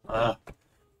on.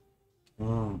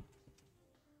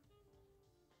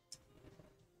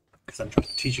 Because I'm trying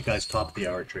to teach you guys top of the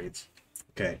hour trades.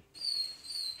 Okay.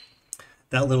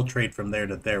 That little trade from there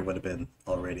to there would have been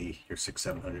already your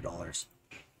 $600-700.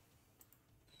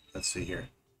 Let's see here.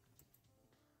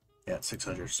 Yeah, it's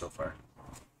 600 so far.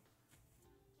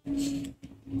 And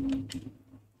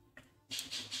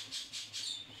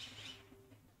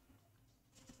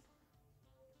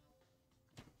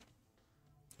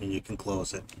you can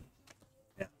close it.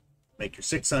 Yeah. Make your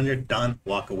 600, done,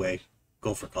 walk away,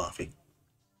 go for coffee.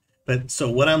 But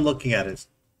so what I'm looking at is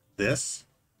this.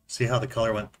 See how the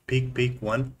color went peak, peak,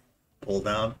 one, pull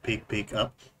down, peak, peak,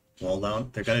 up, pull down.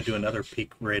 They're going to do another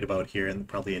peak right about here and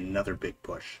probably another big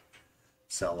push.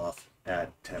 Sell off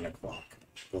at 10 o'clock.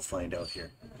 We'll find out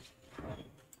here.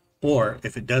 Or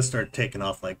if it does start taking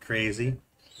off like crazy,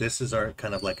 this is our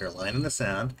kind of like our line in the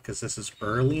sand because this is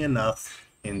early enough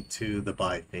into the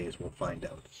buy phase. We'll find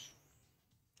out.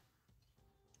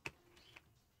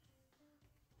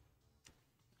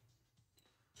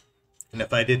 And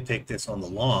if I did take this on the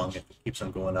long, if it keeps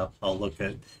on going up, I'll look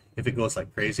at, if it goes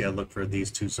like crazy, I'll look for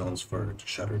these two zones for to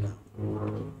shut her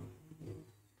down.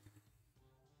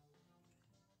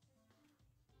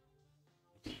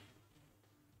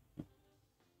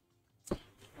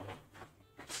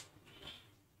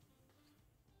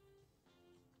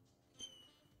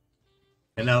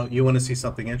 And now you want to see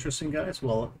something interesting, guys?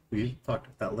 Well, we talked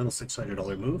about that little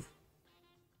 $600 move.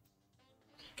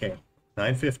 Okay,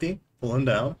 950, pulling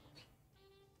down.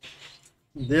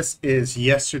 This is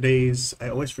yesterday's, I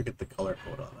always forget the color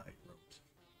code on that.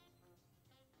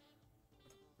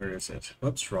 Where is it?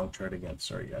 Oops, wrong chart again.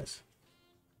 Sorry, guys.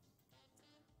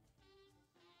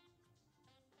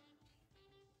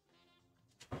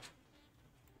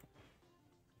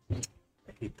 I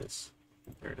hate this.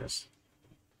 There it is.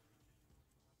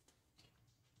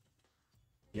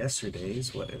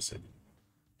 Yesterday's, what is it?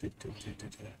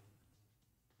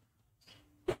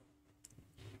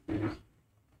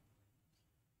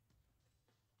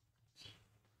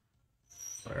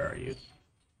 Where are you?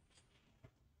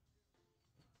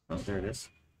 Oh, there it is.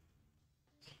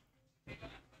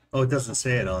 Oh, it doesn't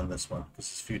say it on this one.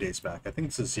 This is a few days back. I think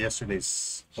this is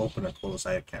yesterday's open or close.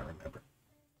 I can't remember.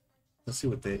 Let's see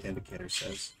what the indicator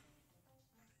says.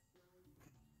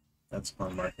 That's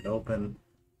on market open.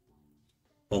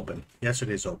 Open.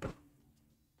 Yesterday's open.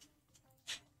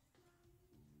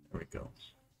 There we go.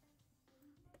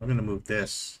 I'm going to move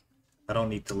this. I don't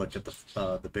need to look at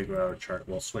the bigger hour chart.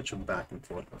 We'll switch them back and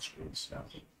forth on screens now.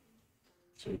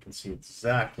 so you can see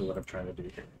exactly what I'm trying to do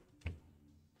here.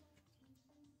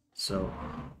 So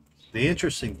the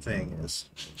interesting thing is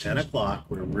 10 o'clock,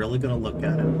 we're really going to look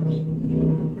at it.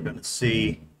 We're going to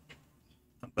see,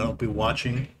 I'm going to be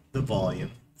watching the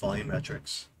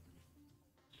volumetrics.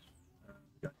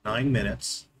 We've got 9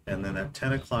 minutes, and then at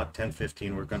 10 o'clock,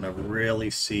 10:15, we're going to really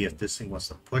see if this thing wants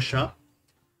to push up.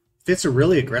 If it's a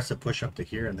really aggressive push up to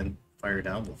here and then fire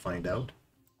down, we'll find out.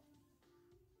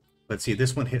 But see,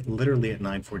 this one hit literally at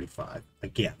 9:45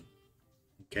 again.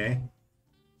 Okay,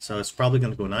 so it's probably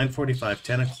going to go 9:45,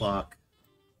 10 o'clock.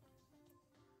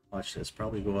 Watch this,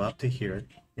 probably go up to here.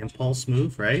 Impulse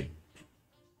move, right?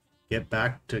 Get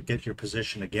back to get your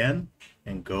position again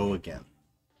and go again.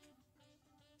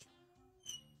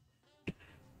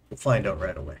 We'll find out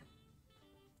right away.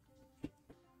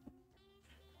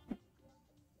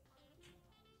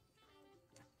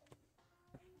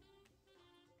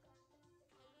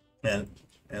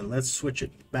 And let's switch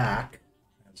it back.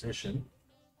 Transition.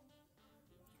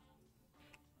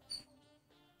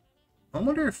 I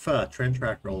wonder if trend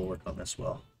tracker will work on this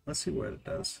well. Let's see what it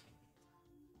does.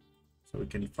 So we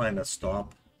can find a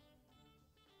stop.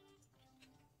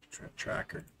 Trend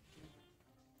tracker.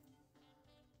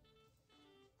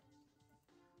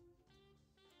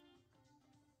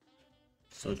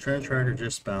 So trend tracker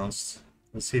just bounced.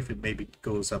 Let's see if it maybe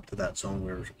goes up to that zone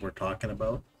we're talking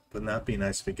about. Wouldn't that be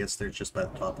nice if it gets there just by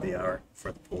the top of the hour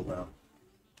for the pull down?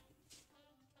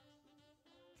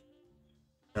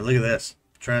 Now look at this.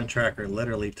 Trend tracker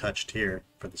literally touched here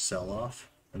for the sell-off,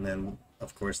 and then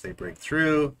of course they break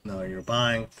through. Now you're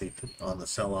buying. They put on the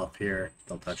sell-off here.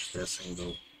 They'll touch this and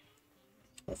go.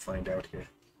 We'll find out here.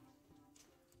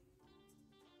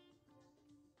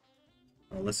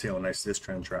 Well, let's see how nice this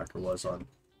trend tracker was on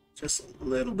just a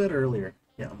little bit earlier.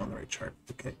 Yeah, I'm on the right chart.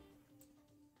 Okay.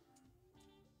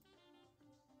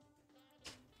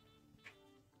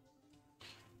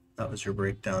 That was your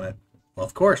breakdown at, well,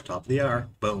 of course, top of the hour.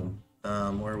 Boom.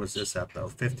 Where was this at though?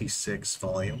 56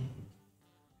 volume.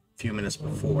 A few minutes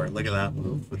before. Look at that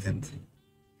move within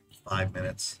 5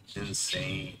 minutes.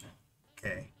 Insane.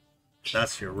 Okay.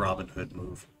 That's your Robin Hood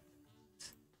move.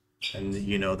 And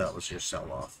you know that was your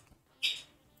sell-off.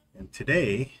 And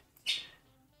today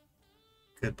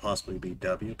could possibly be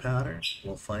W pattern.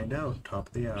 We'll find out top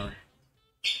of the hour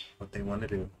what they want to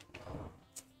do.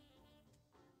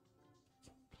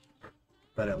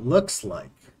 But it looks like,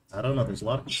 I don't know, there's a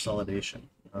lot of consolidation.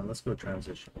 Let's go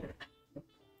transition here.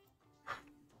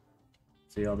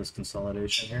 See all this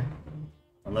consolidation here?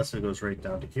 Unless it goes right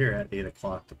down to here at 8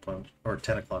 o'clock to punch, or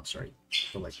 10 o'clock, sorry.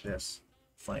 Go like this.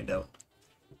 Find out.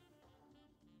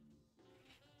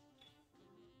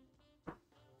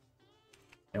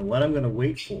 And what I'm going to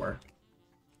wait for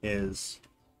is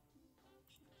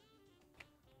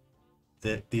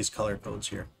these color codes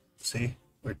here. See?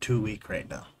 We're 2 weak right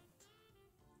now.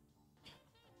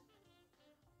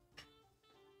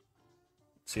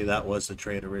 See, that was the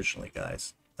trade originally,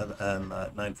 guys, and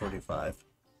 9:45.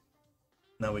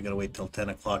 Now we gotta wait till 10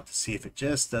 o'clock to see if it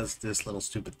just does this little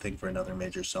stupid thing for another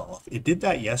major sell-off. It did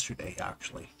that yesterday,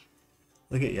 actually.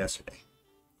 Look at yesterday.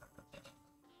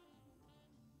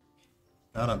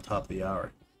 Not on top of the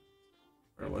hour.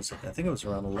 Where was it? I think it was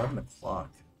around 11 o'clock.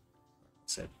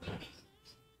 That's it.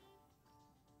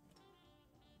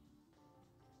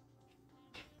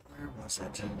 Where was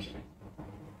it?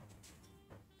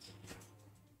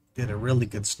 Did a really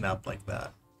good snap like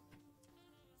that.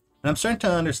 And I'm starting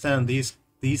to understand these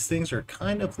things are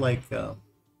kind of like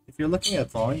if you're looking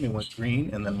at volume, it went green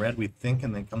and then red, we think,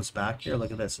 and then comes back here. Look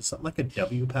at this. It's like a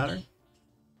W pattern.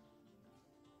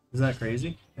 Isn't that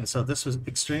crazy? And so this was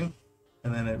extreme,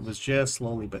 and then it was just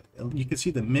slowly, but you can see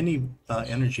the mini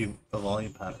energy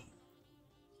volume pattern.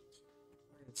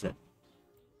 Where is it?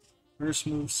 First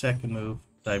move, second move,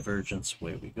 divergence.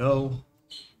 Away we go.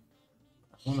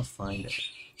 I want to find it.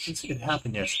 It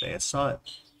happened yesterday. I saw it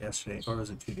yesterday, or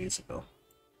was it 2 days ago?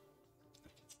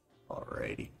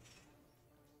 Alrighty.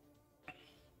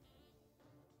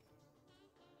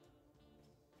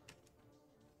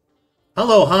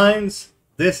 Hello, Heinz.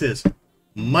 This is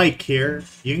Mike here.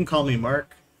 You can call me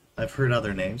Mark. I've heard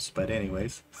other names, but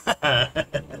anyways.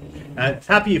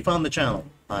 Happy you found the channel,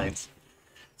 Heinz.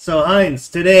 So, Heinz,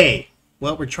 today,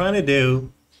 what we're trying to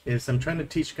do is I'm trying to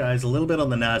teach guys a little bit on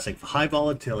the NASDAQ. High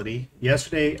volatility.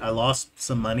 Yesterday, I lost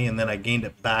some money, and then I gained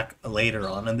it back later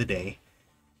on in the day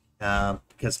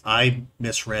because I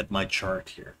misread my chart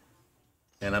here.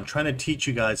 And I'm trying to teach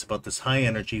you guys about this high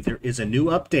energy. There is a new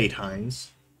update, Heinz.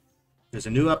 There's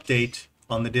a new update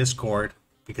on the Discord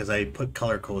because I put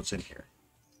color codes in here.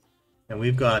 And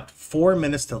we've got 4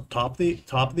 minutes till top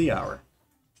of the hour.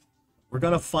 We're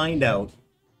going to find out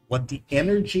what the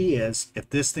energy is if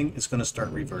this thing is going to start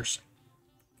reversing.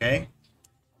 Okay?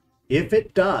 If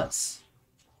it does,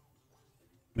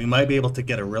 we might be able to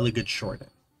get a really good short in.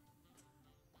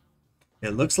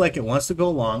 It looks like it wants to go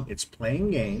long. It's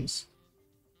playing games.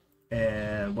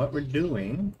 And what we're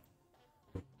doing,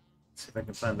 let's see if I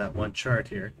can find that one chart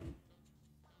here.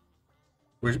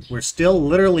 We're still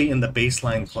literally in the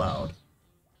baseline cloud.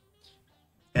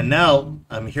 And now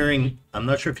I'm hearing, I'm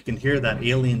not sure if you can hear that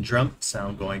alien drum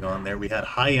sound going on there. We had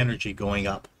high energy going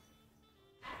up.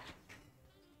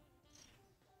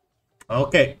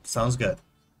 Okay, sounds good.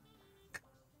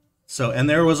 So, and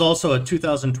there was also a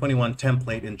 2021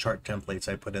 template in chart templates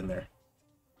I put in there.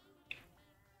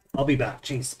 I'll be back.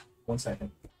 Jeez, 1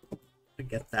 second. To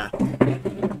get that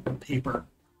paper.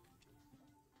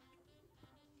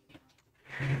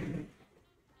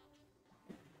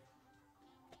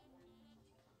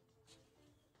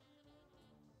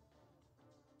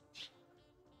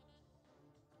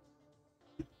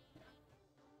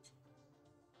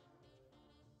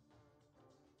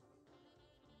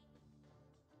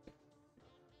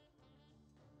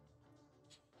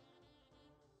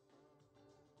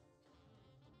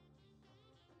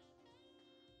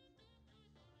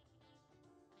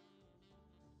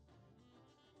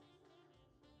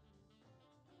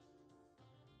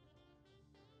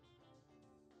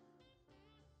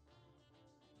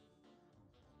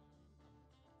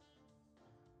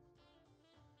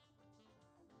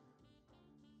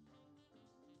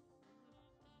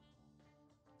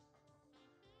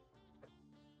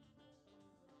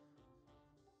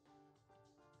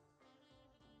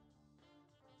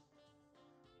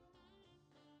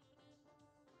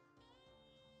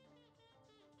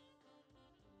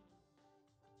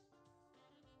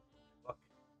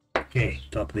 Okay,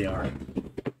 top of the hour.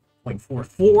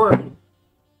 0.44.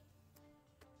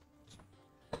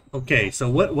 Okay, so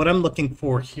what I'm looking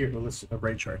for here, well, let's a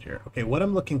right chart here. Okay, what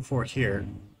I'm looking for here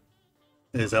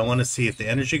is I want to see if the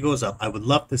energy goes up. I would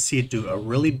love to see it do a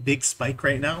really big spike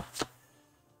right now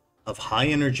of high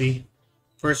energy,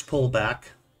 first pullback,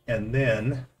 and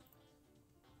then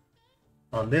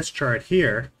on this chart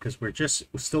here, because we're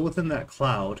still within that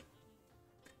cloud,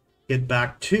 get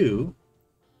back to,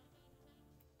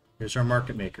 here's our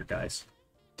market maker, guys.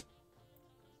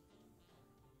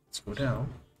 Let's go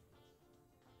down.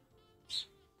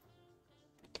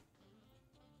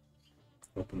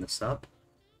 Open this up.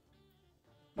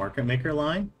 Market maker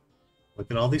line.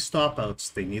 Look at all these stop outs.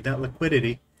 They need that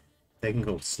liquidity. They can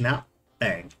go snap,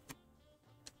 bang.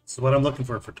 This is what I'm looking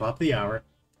for top of the hour.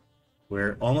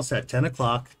 We're almost at 10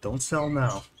 o'clock. Don't sell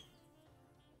now.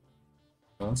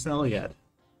 Don't sell yet.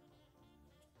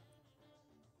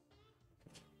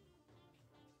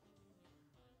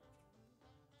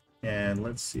 And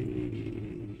let's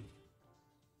see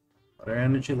what our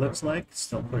energy looks like.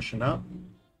 Still pushing up.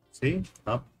 See?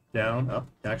 Up, down, up.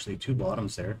 Actually, two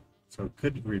bottoms there. So it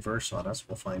could reverse on us.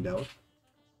 We'll find out.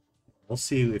 We'll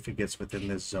see if it gets within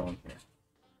this zone here.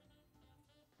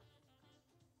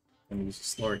 I'm going to use a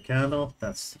slower candle.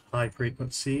 That's high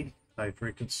frequency. High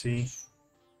frequency.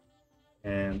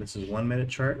 And this is 1 minute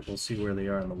chart. We'll see where they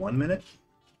are in the 1 minute.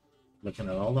 Looking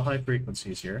at all the high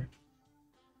frequencies here.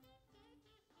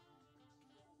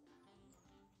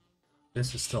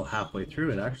 This is still halfway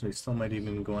through. It actually still might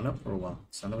even be going up for a while.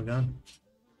 Son of a gun.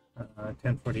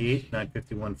 1048,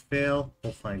 951 fail.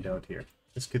 We'll find out here.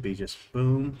 This could be just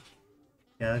boom.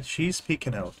 Yeah, she's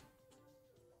peeking out.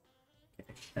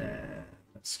 Okay, and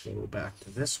let's go back to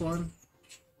this one.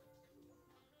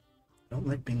 Don't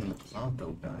like being in the cloud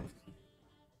though, guys.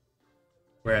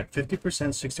 We're at 50%,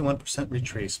 61%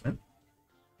 retracement.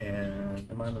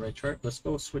 And am I on the right chart? Let's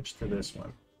go switch to this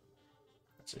one.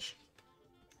 Position.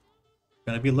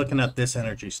 Going to be looking at this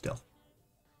energy still.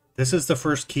 This is the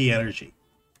first key energy.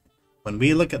 When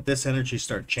we look at this energy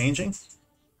start changing,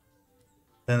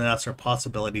 then that's our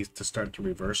possibility to start the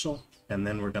reversal. And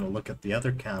then we're going to look at the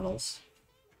other candles,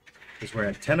 because we're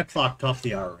at 10 o'clock top of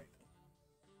the hour right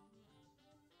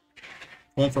now.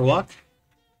 Going for a walk?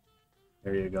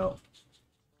 There you go.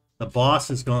 The boss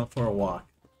is going for a walk.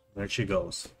 There she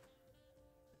goes.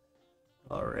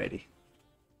 Alrighty.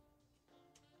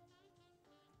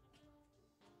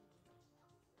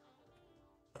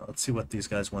 Let's see what these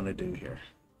guys want to do here.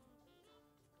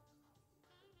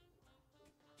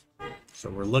 So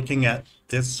we're looking at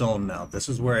this zone now. This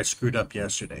is where I screwed up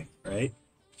yesterday, right?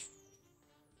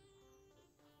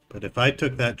 But if I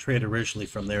took that trade originally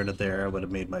from there to there, I would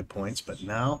have made my points. But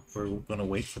now we're going to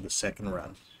wait for the second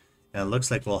run. And it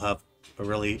looks like we'll have a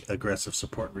really aggressive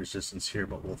support resistance here,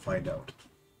 but we'll find out.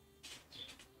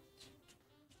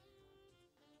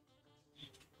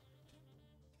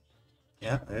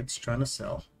 Yeah, it's trying to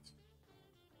sell.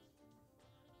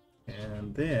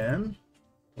 And then,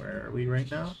 where are we right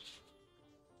now?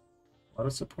 A lot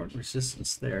of support and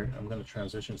resistance there. I'm going to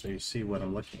transition so you see what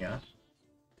I'm looking at.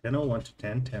 10.01 to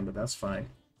 10.10, but that's fine.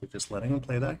 We're just letting them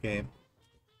play that game.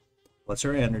 What's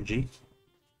our energy?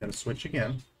 Going to switch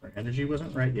again. Our energy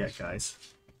wasn't right yet, guys.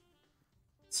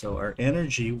 So our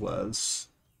energy was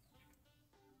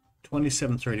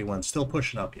 27.31. Still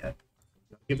pushing up yet.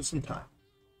 Give it some time.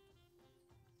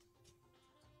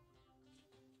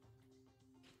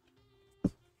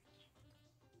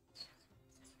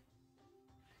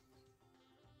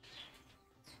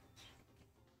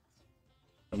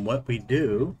 And what we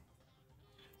do,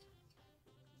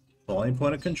 volume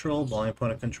point of control, volume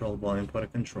point of control, volume point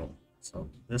of control. So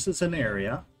this is an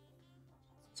area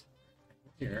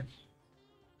here.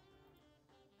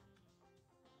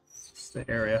 This is the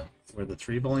area where the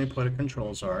 3 volume point of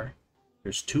controls are.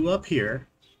 There's 2 up here.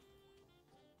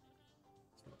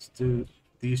 So let's do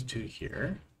these 2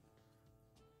 here.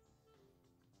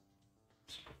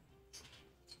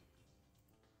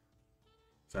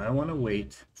 So I want to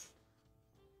wait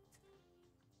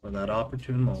for that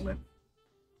opportune moment.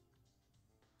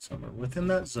 So we're within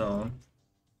that zone.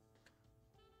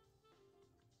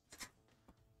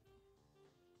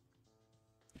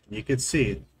 You can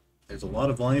see there's a lot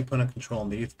of volume point of control in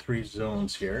these 3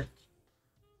 zones here,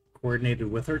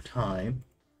 coordinated with our time.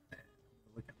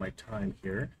 Look at my time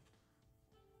here.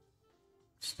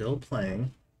 Still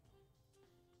playing.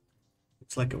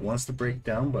 Looks like it wants to break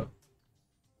down, but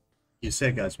you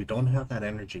said, guys, we don't have that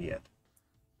energy yet.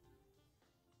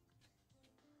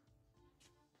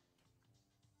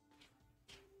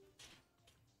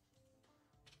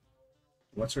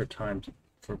 What's our time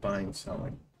for buying and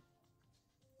selling?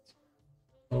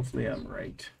 Hopefully I'm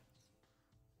right.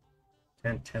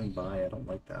 10.10 buy, I don't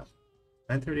like that.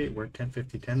 9.38 work,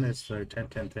 10.50, 10 is 10.10,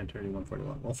 10.30,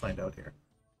 141. We'll find out here.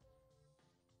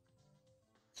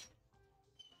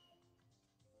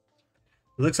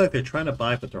 It looks like they're trying to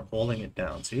buy, but they're holding it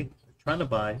down. See? They're trying to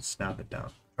buy, snap it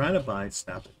down. Trying to buy,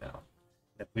 snap it down.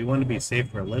 If we want to be safe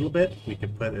for a little bit, we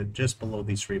can put it just below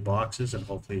these 3 boxes and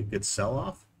hopefully a good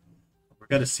sell-off. We're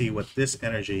going to see what this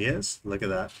energy is. Look at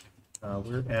that.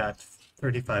 We're at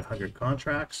 3,500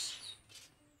 contracts.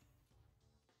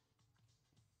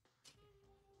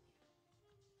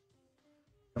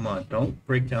 Come on, don't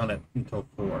break down it until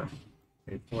 4.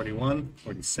 Okay, 41,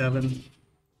 47,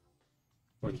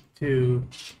 42.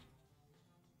 See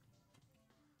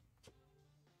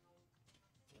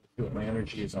what my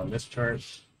energy is on this chart.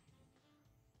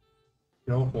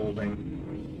 Still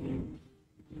holding.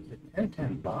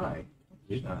 10.10 buy.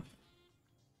 Do that.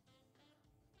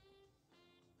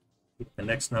 The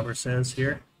next number says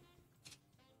here.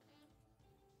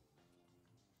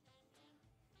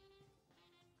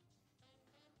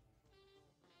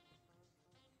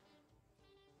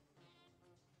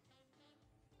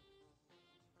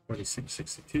 $46,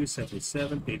 $62,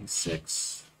 $77,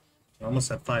 $86. We're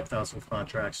almost at 5,000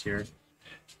 contracts here.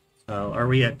 Are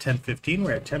we at 10.15?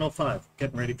 We're at 10.05.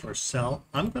 Getting ready for a sell.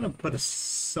 I'm going to put a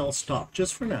sell stop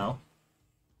just for now.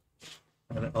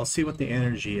 And I'll see what the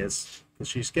energy is, because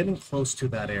she's getting close to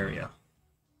that area.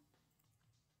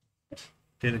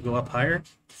 Did it go up higher?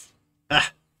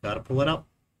 Ah, got to pull it up.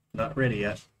 Not ready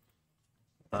yet.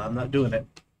 I'm not doing it.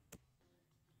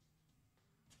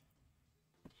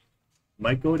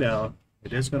 Might go down.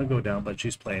 It is going to go down, but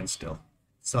she's playing still.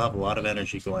 Still have a lot of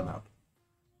energy going up.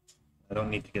 I don't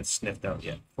need to get sniffed out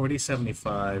yet. 40,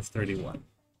 75, 31.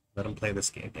 Let them play this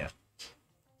game yet.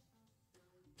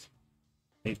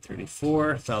 834,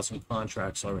 1,000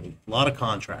 contracts already. A lot of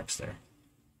contracts there.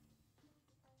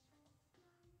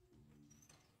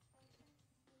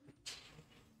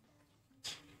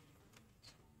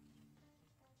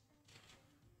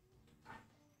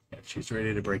 Yeah, she's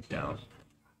ready to break down.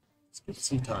 Let's give it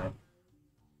some time.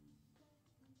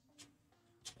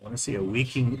 I want to see a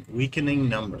weakening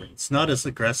number. It's not as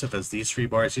aggressive as these 3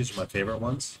 bars. These are my favorite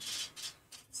ones.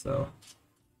 So,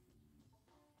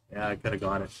 yeah, I could have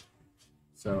got it.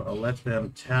 So I'll let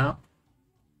them tap.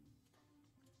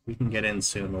 We can get in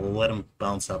soon. We'll let them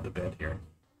bounce up a bit here.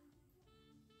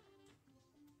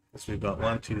 So we've got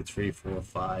 1, 2, 3, 4,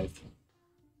 5.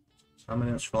 How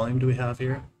much volume do we have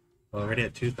here? Already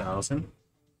at 2,000.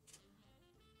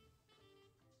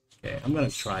 Okay, I'm going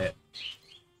to try it.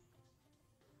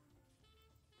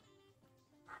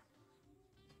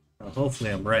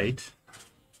 Hopefully I'm right.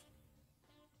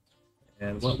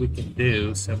 And what we can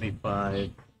do, 75.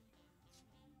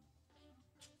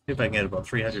 See if I can get about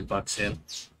 300 bucks in.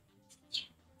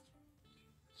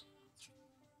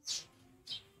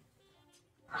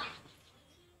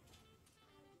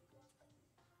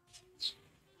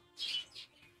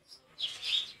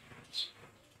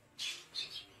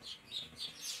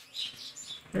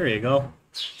 There you go.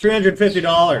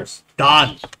 $350.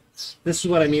 Done. This is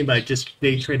what I mean by just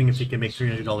day trading. If you can make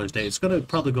 $300 a day, it's going to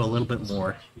probably go a little bit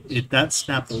more. That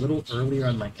snapped a little earlier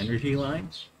on my energy line.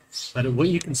 But what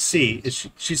you can see is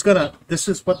she's going to, this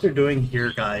is what they're doing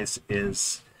here, guys,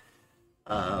 is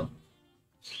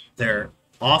they're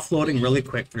offloading really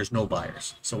quick. There's no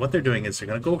buyers. So what they're doing is they're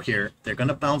going to go here. They're going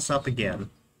to bounce up again.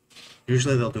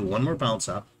 Usually they'll do one more bounce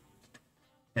up.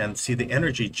 And see, the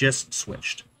energy just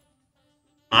switched.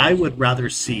 I would rather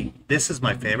see, this is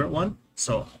my favorite one.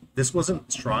 So this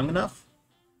wasn't strong enough.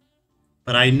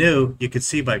 But I knew you could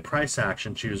see by price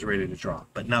action she was ready to drop.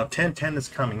 But now 1010 is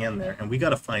coming in there. And we got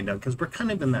to find out because we're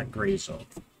kind of in that gray zone.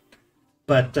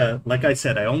 But like I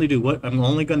said, I'm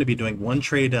only going to be doing one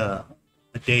trade a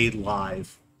day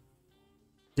live.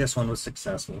 This one was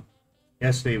successful.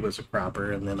 Yesterday was a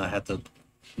crapper, and then I had to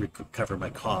recover my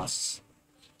costs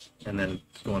and then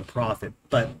go and profit.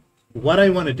 But what I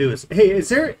want to do is, hey,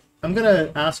 I'm going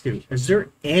to ask you, is there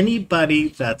anybody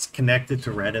that's connected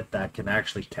to Reddit that can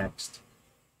actually text?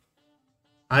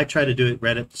 I tried to do it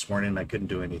Reddit this morning and I couldn't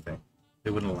do anything.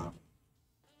 They wouldn't allow me.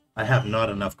 I have not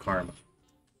enough karma.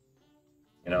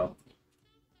 You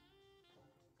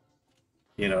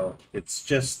know, it's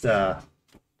just, let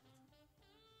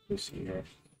me see here.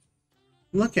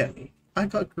 Look at me. I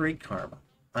got great karma.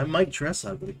 I might dress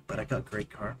ugly, but I got great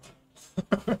karma.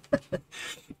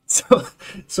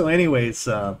 So anyways,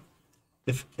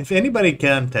 if anybody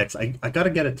can text, I got to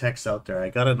get a text out there. I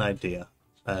got an idea,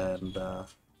 and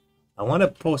I want to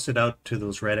post it out to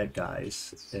those Reddit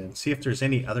guys and see if there's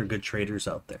any other good traders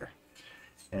out there.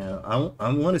 And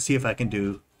I want to see if I can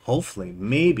do, hopefully,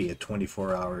 maybe a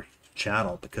 24-hour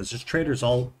channel, because there's traders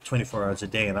all 24 hours a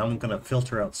day, and I'm going to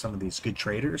filter out some of these good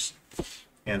traders.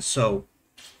 And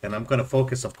I'm going to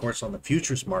focus, of course, on the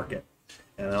futures market.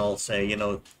 And I'll say, you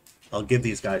know, I'll give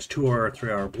these guys 2 or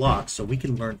 3 hour blocks so we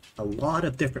can learn a lot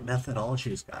of different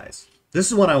methodologies, guys.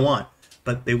 This is what I want,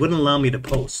 but they wouldn't allow me to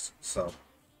post. So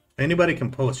if anybody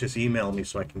can post, just email me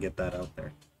so I can get that out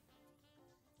there.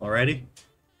 Alrighty?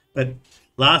 But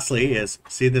lastly is,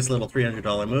 see this little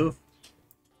 $300 move?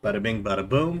 Bada bing, bada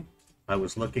boom. I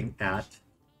was looking at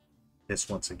this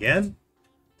once again.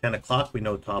 10 o'clock, we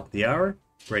know top of the hour.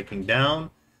 Breaking down.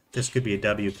 This could be a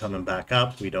W coming back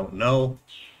up. We don't know.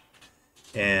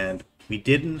 And we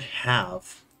didn't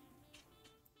have,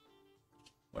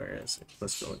 where is it?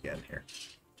 Let's go again here.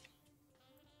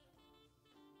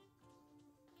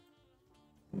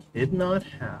 We did not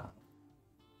have,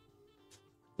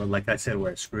 well, like I said,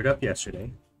 where I screwed up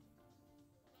yesterday.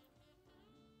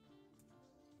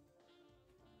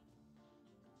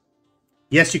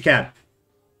 Yes, you can.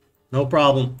 No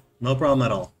problem. No problem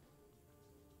at all.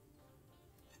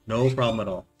 No problem at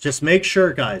all. Just make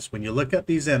sure, guys, when you look at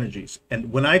these energies,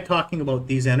 and when I'm talking about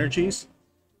these energies,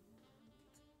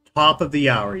 top of the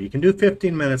hour, you can do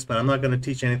 15 minutes, but I'm not going to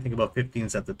teach anything about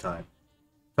 15s at the time.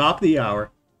 Top of the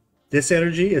hour, this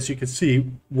energy, as you can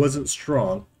see, wasn't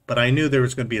strong, but I knew there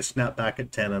was going to be a snapback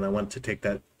at 10, and I wanted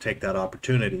to take that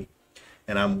opportunity,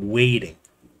 and I'm waiting.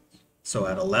 So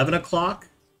at 11 o'clock,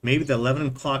 maybe the 11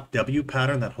 o'clock W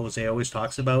pattern that Jose always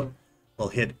talks about, will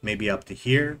hit maybe up to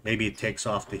here. Maybe it takes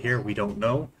off to here. We don't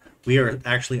know. We are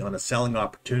actually on a selling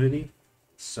opportunity.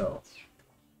 So,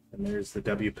 and there's the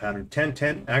W pattern.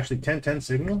 1010, actually 1010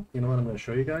 signal. You know what I'm going to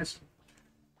show you guys?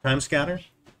 Time scatter.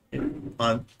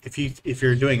 If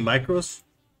you're doing micros,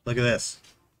 look at this.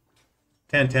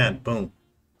 1010, boom.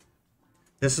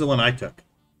 This is the one I took.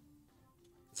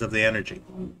 It's of the energy.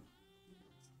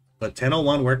 But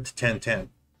 1001 worked to 1010.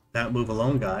 That move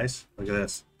alone, guys. Look at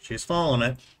this. She's following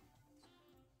it.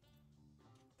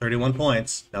 31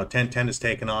 points. Now 1010 is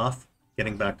taken off,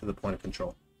 getting back to the point of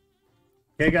control.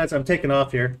 Okay, guys, I'm taking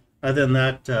off here. Other than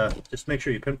that, just make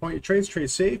sure you pinpoint your trades,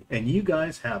 trade safe, and you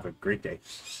guys have a great day.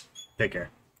 Take care.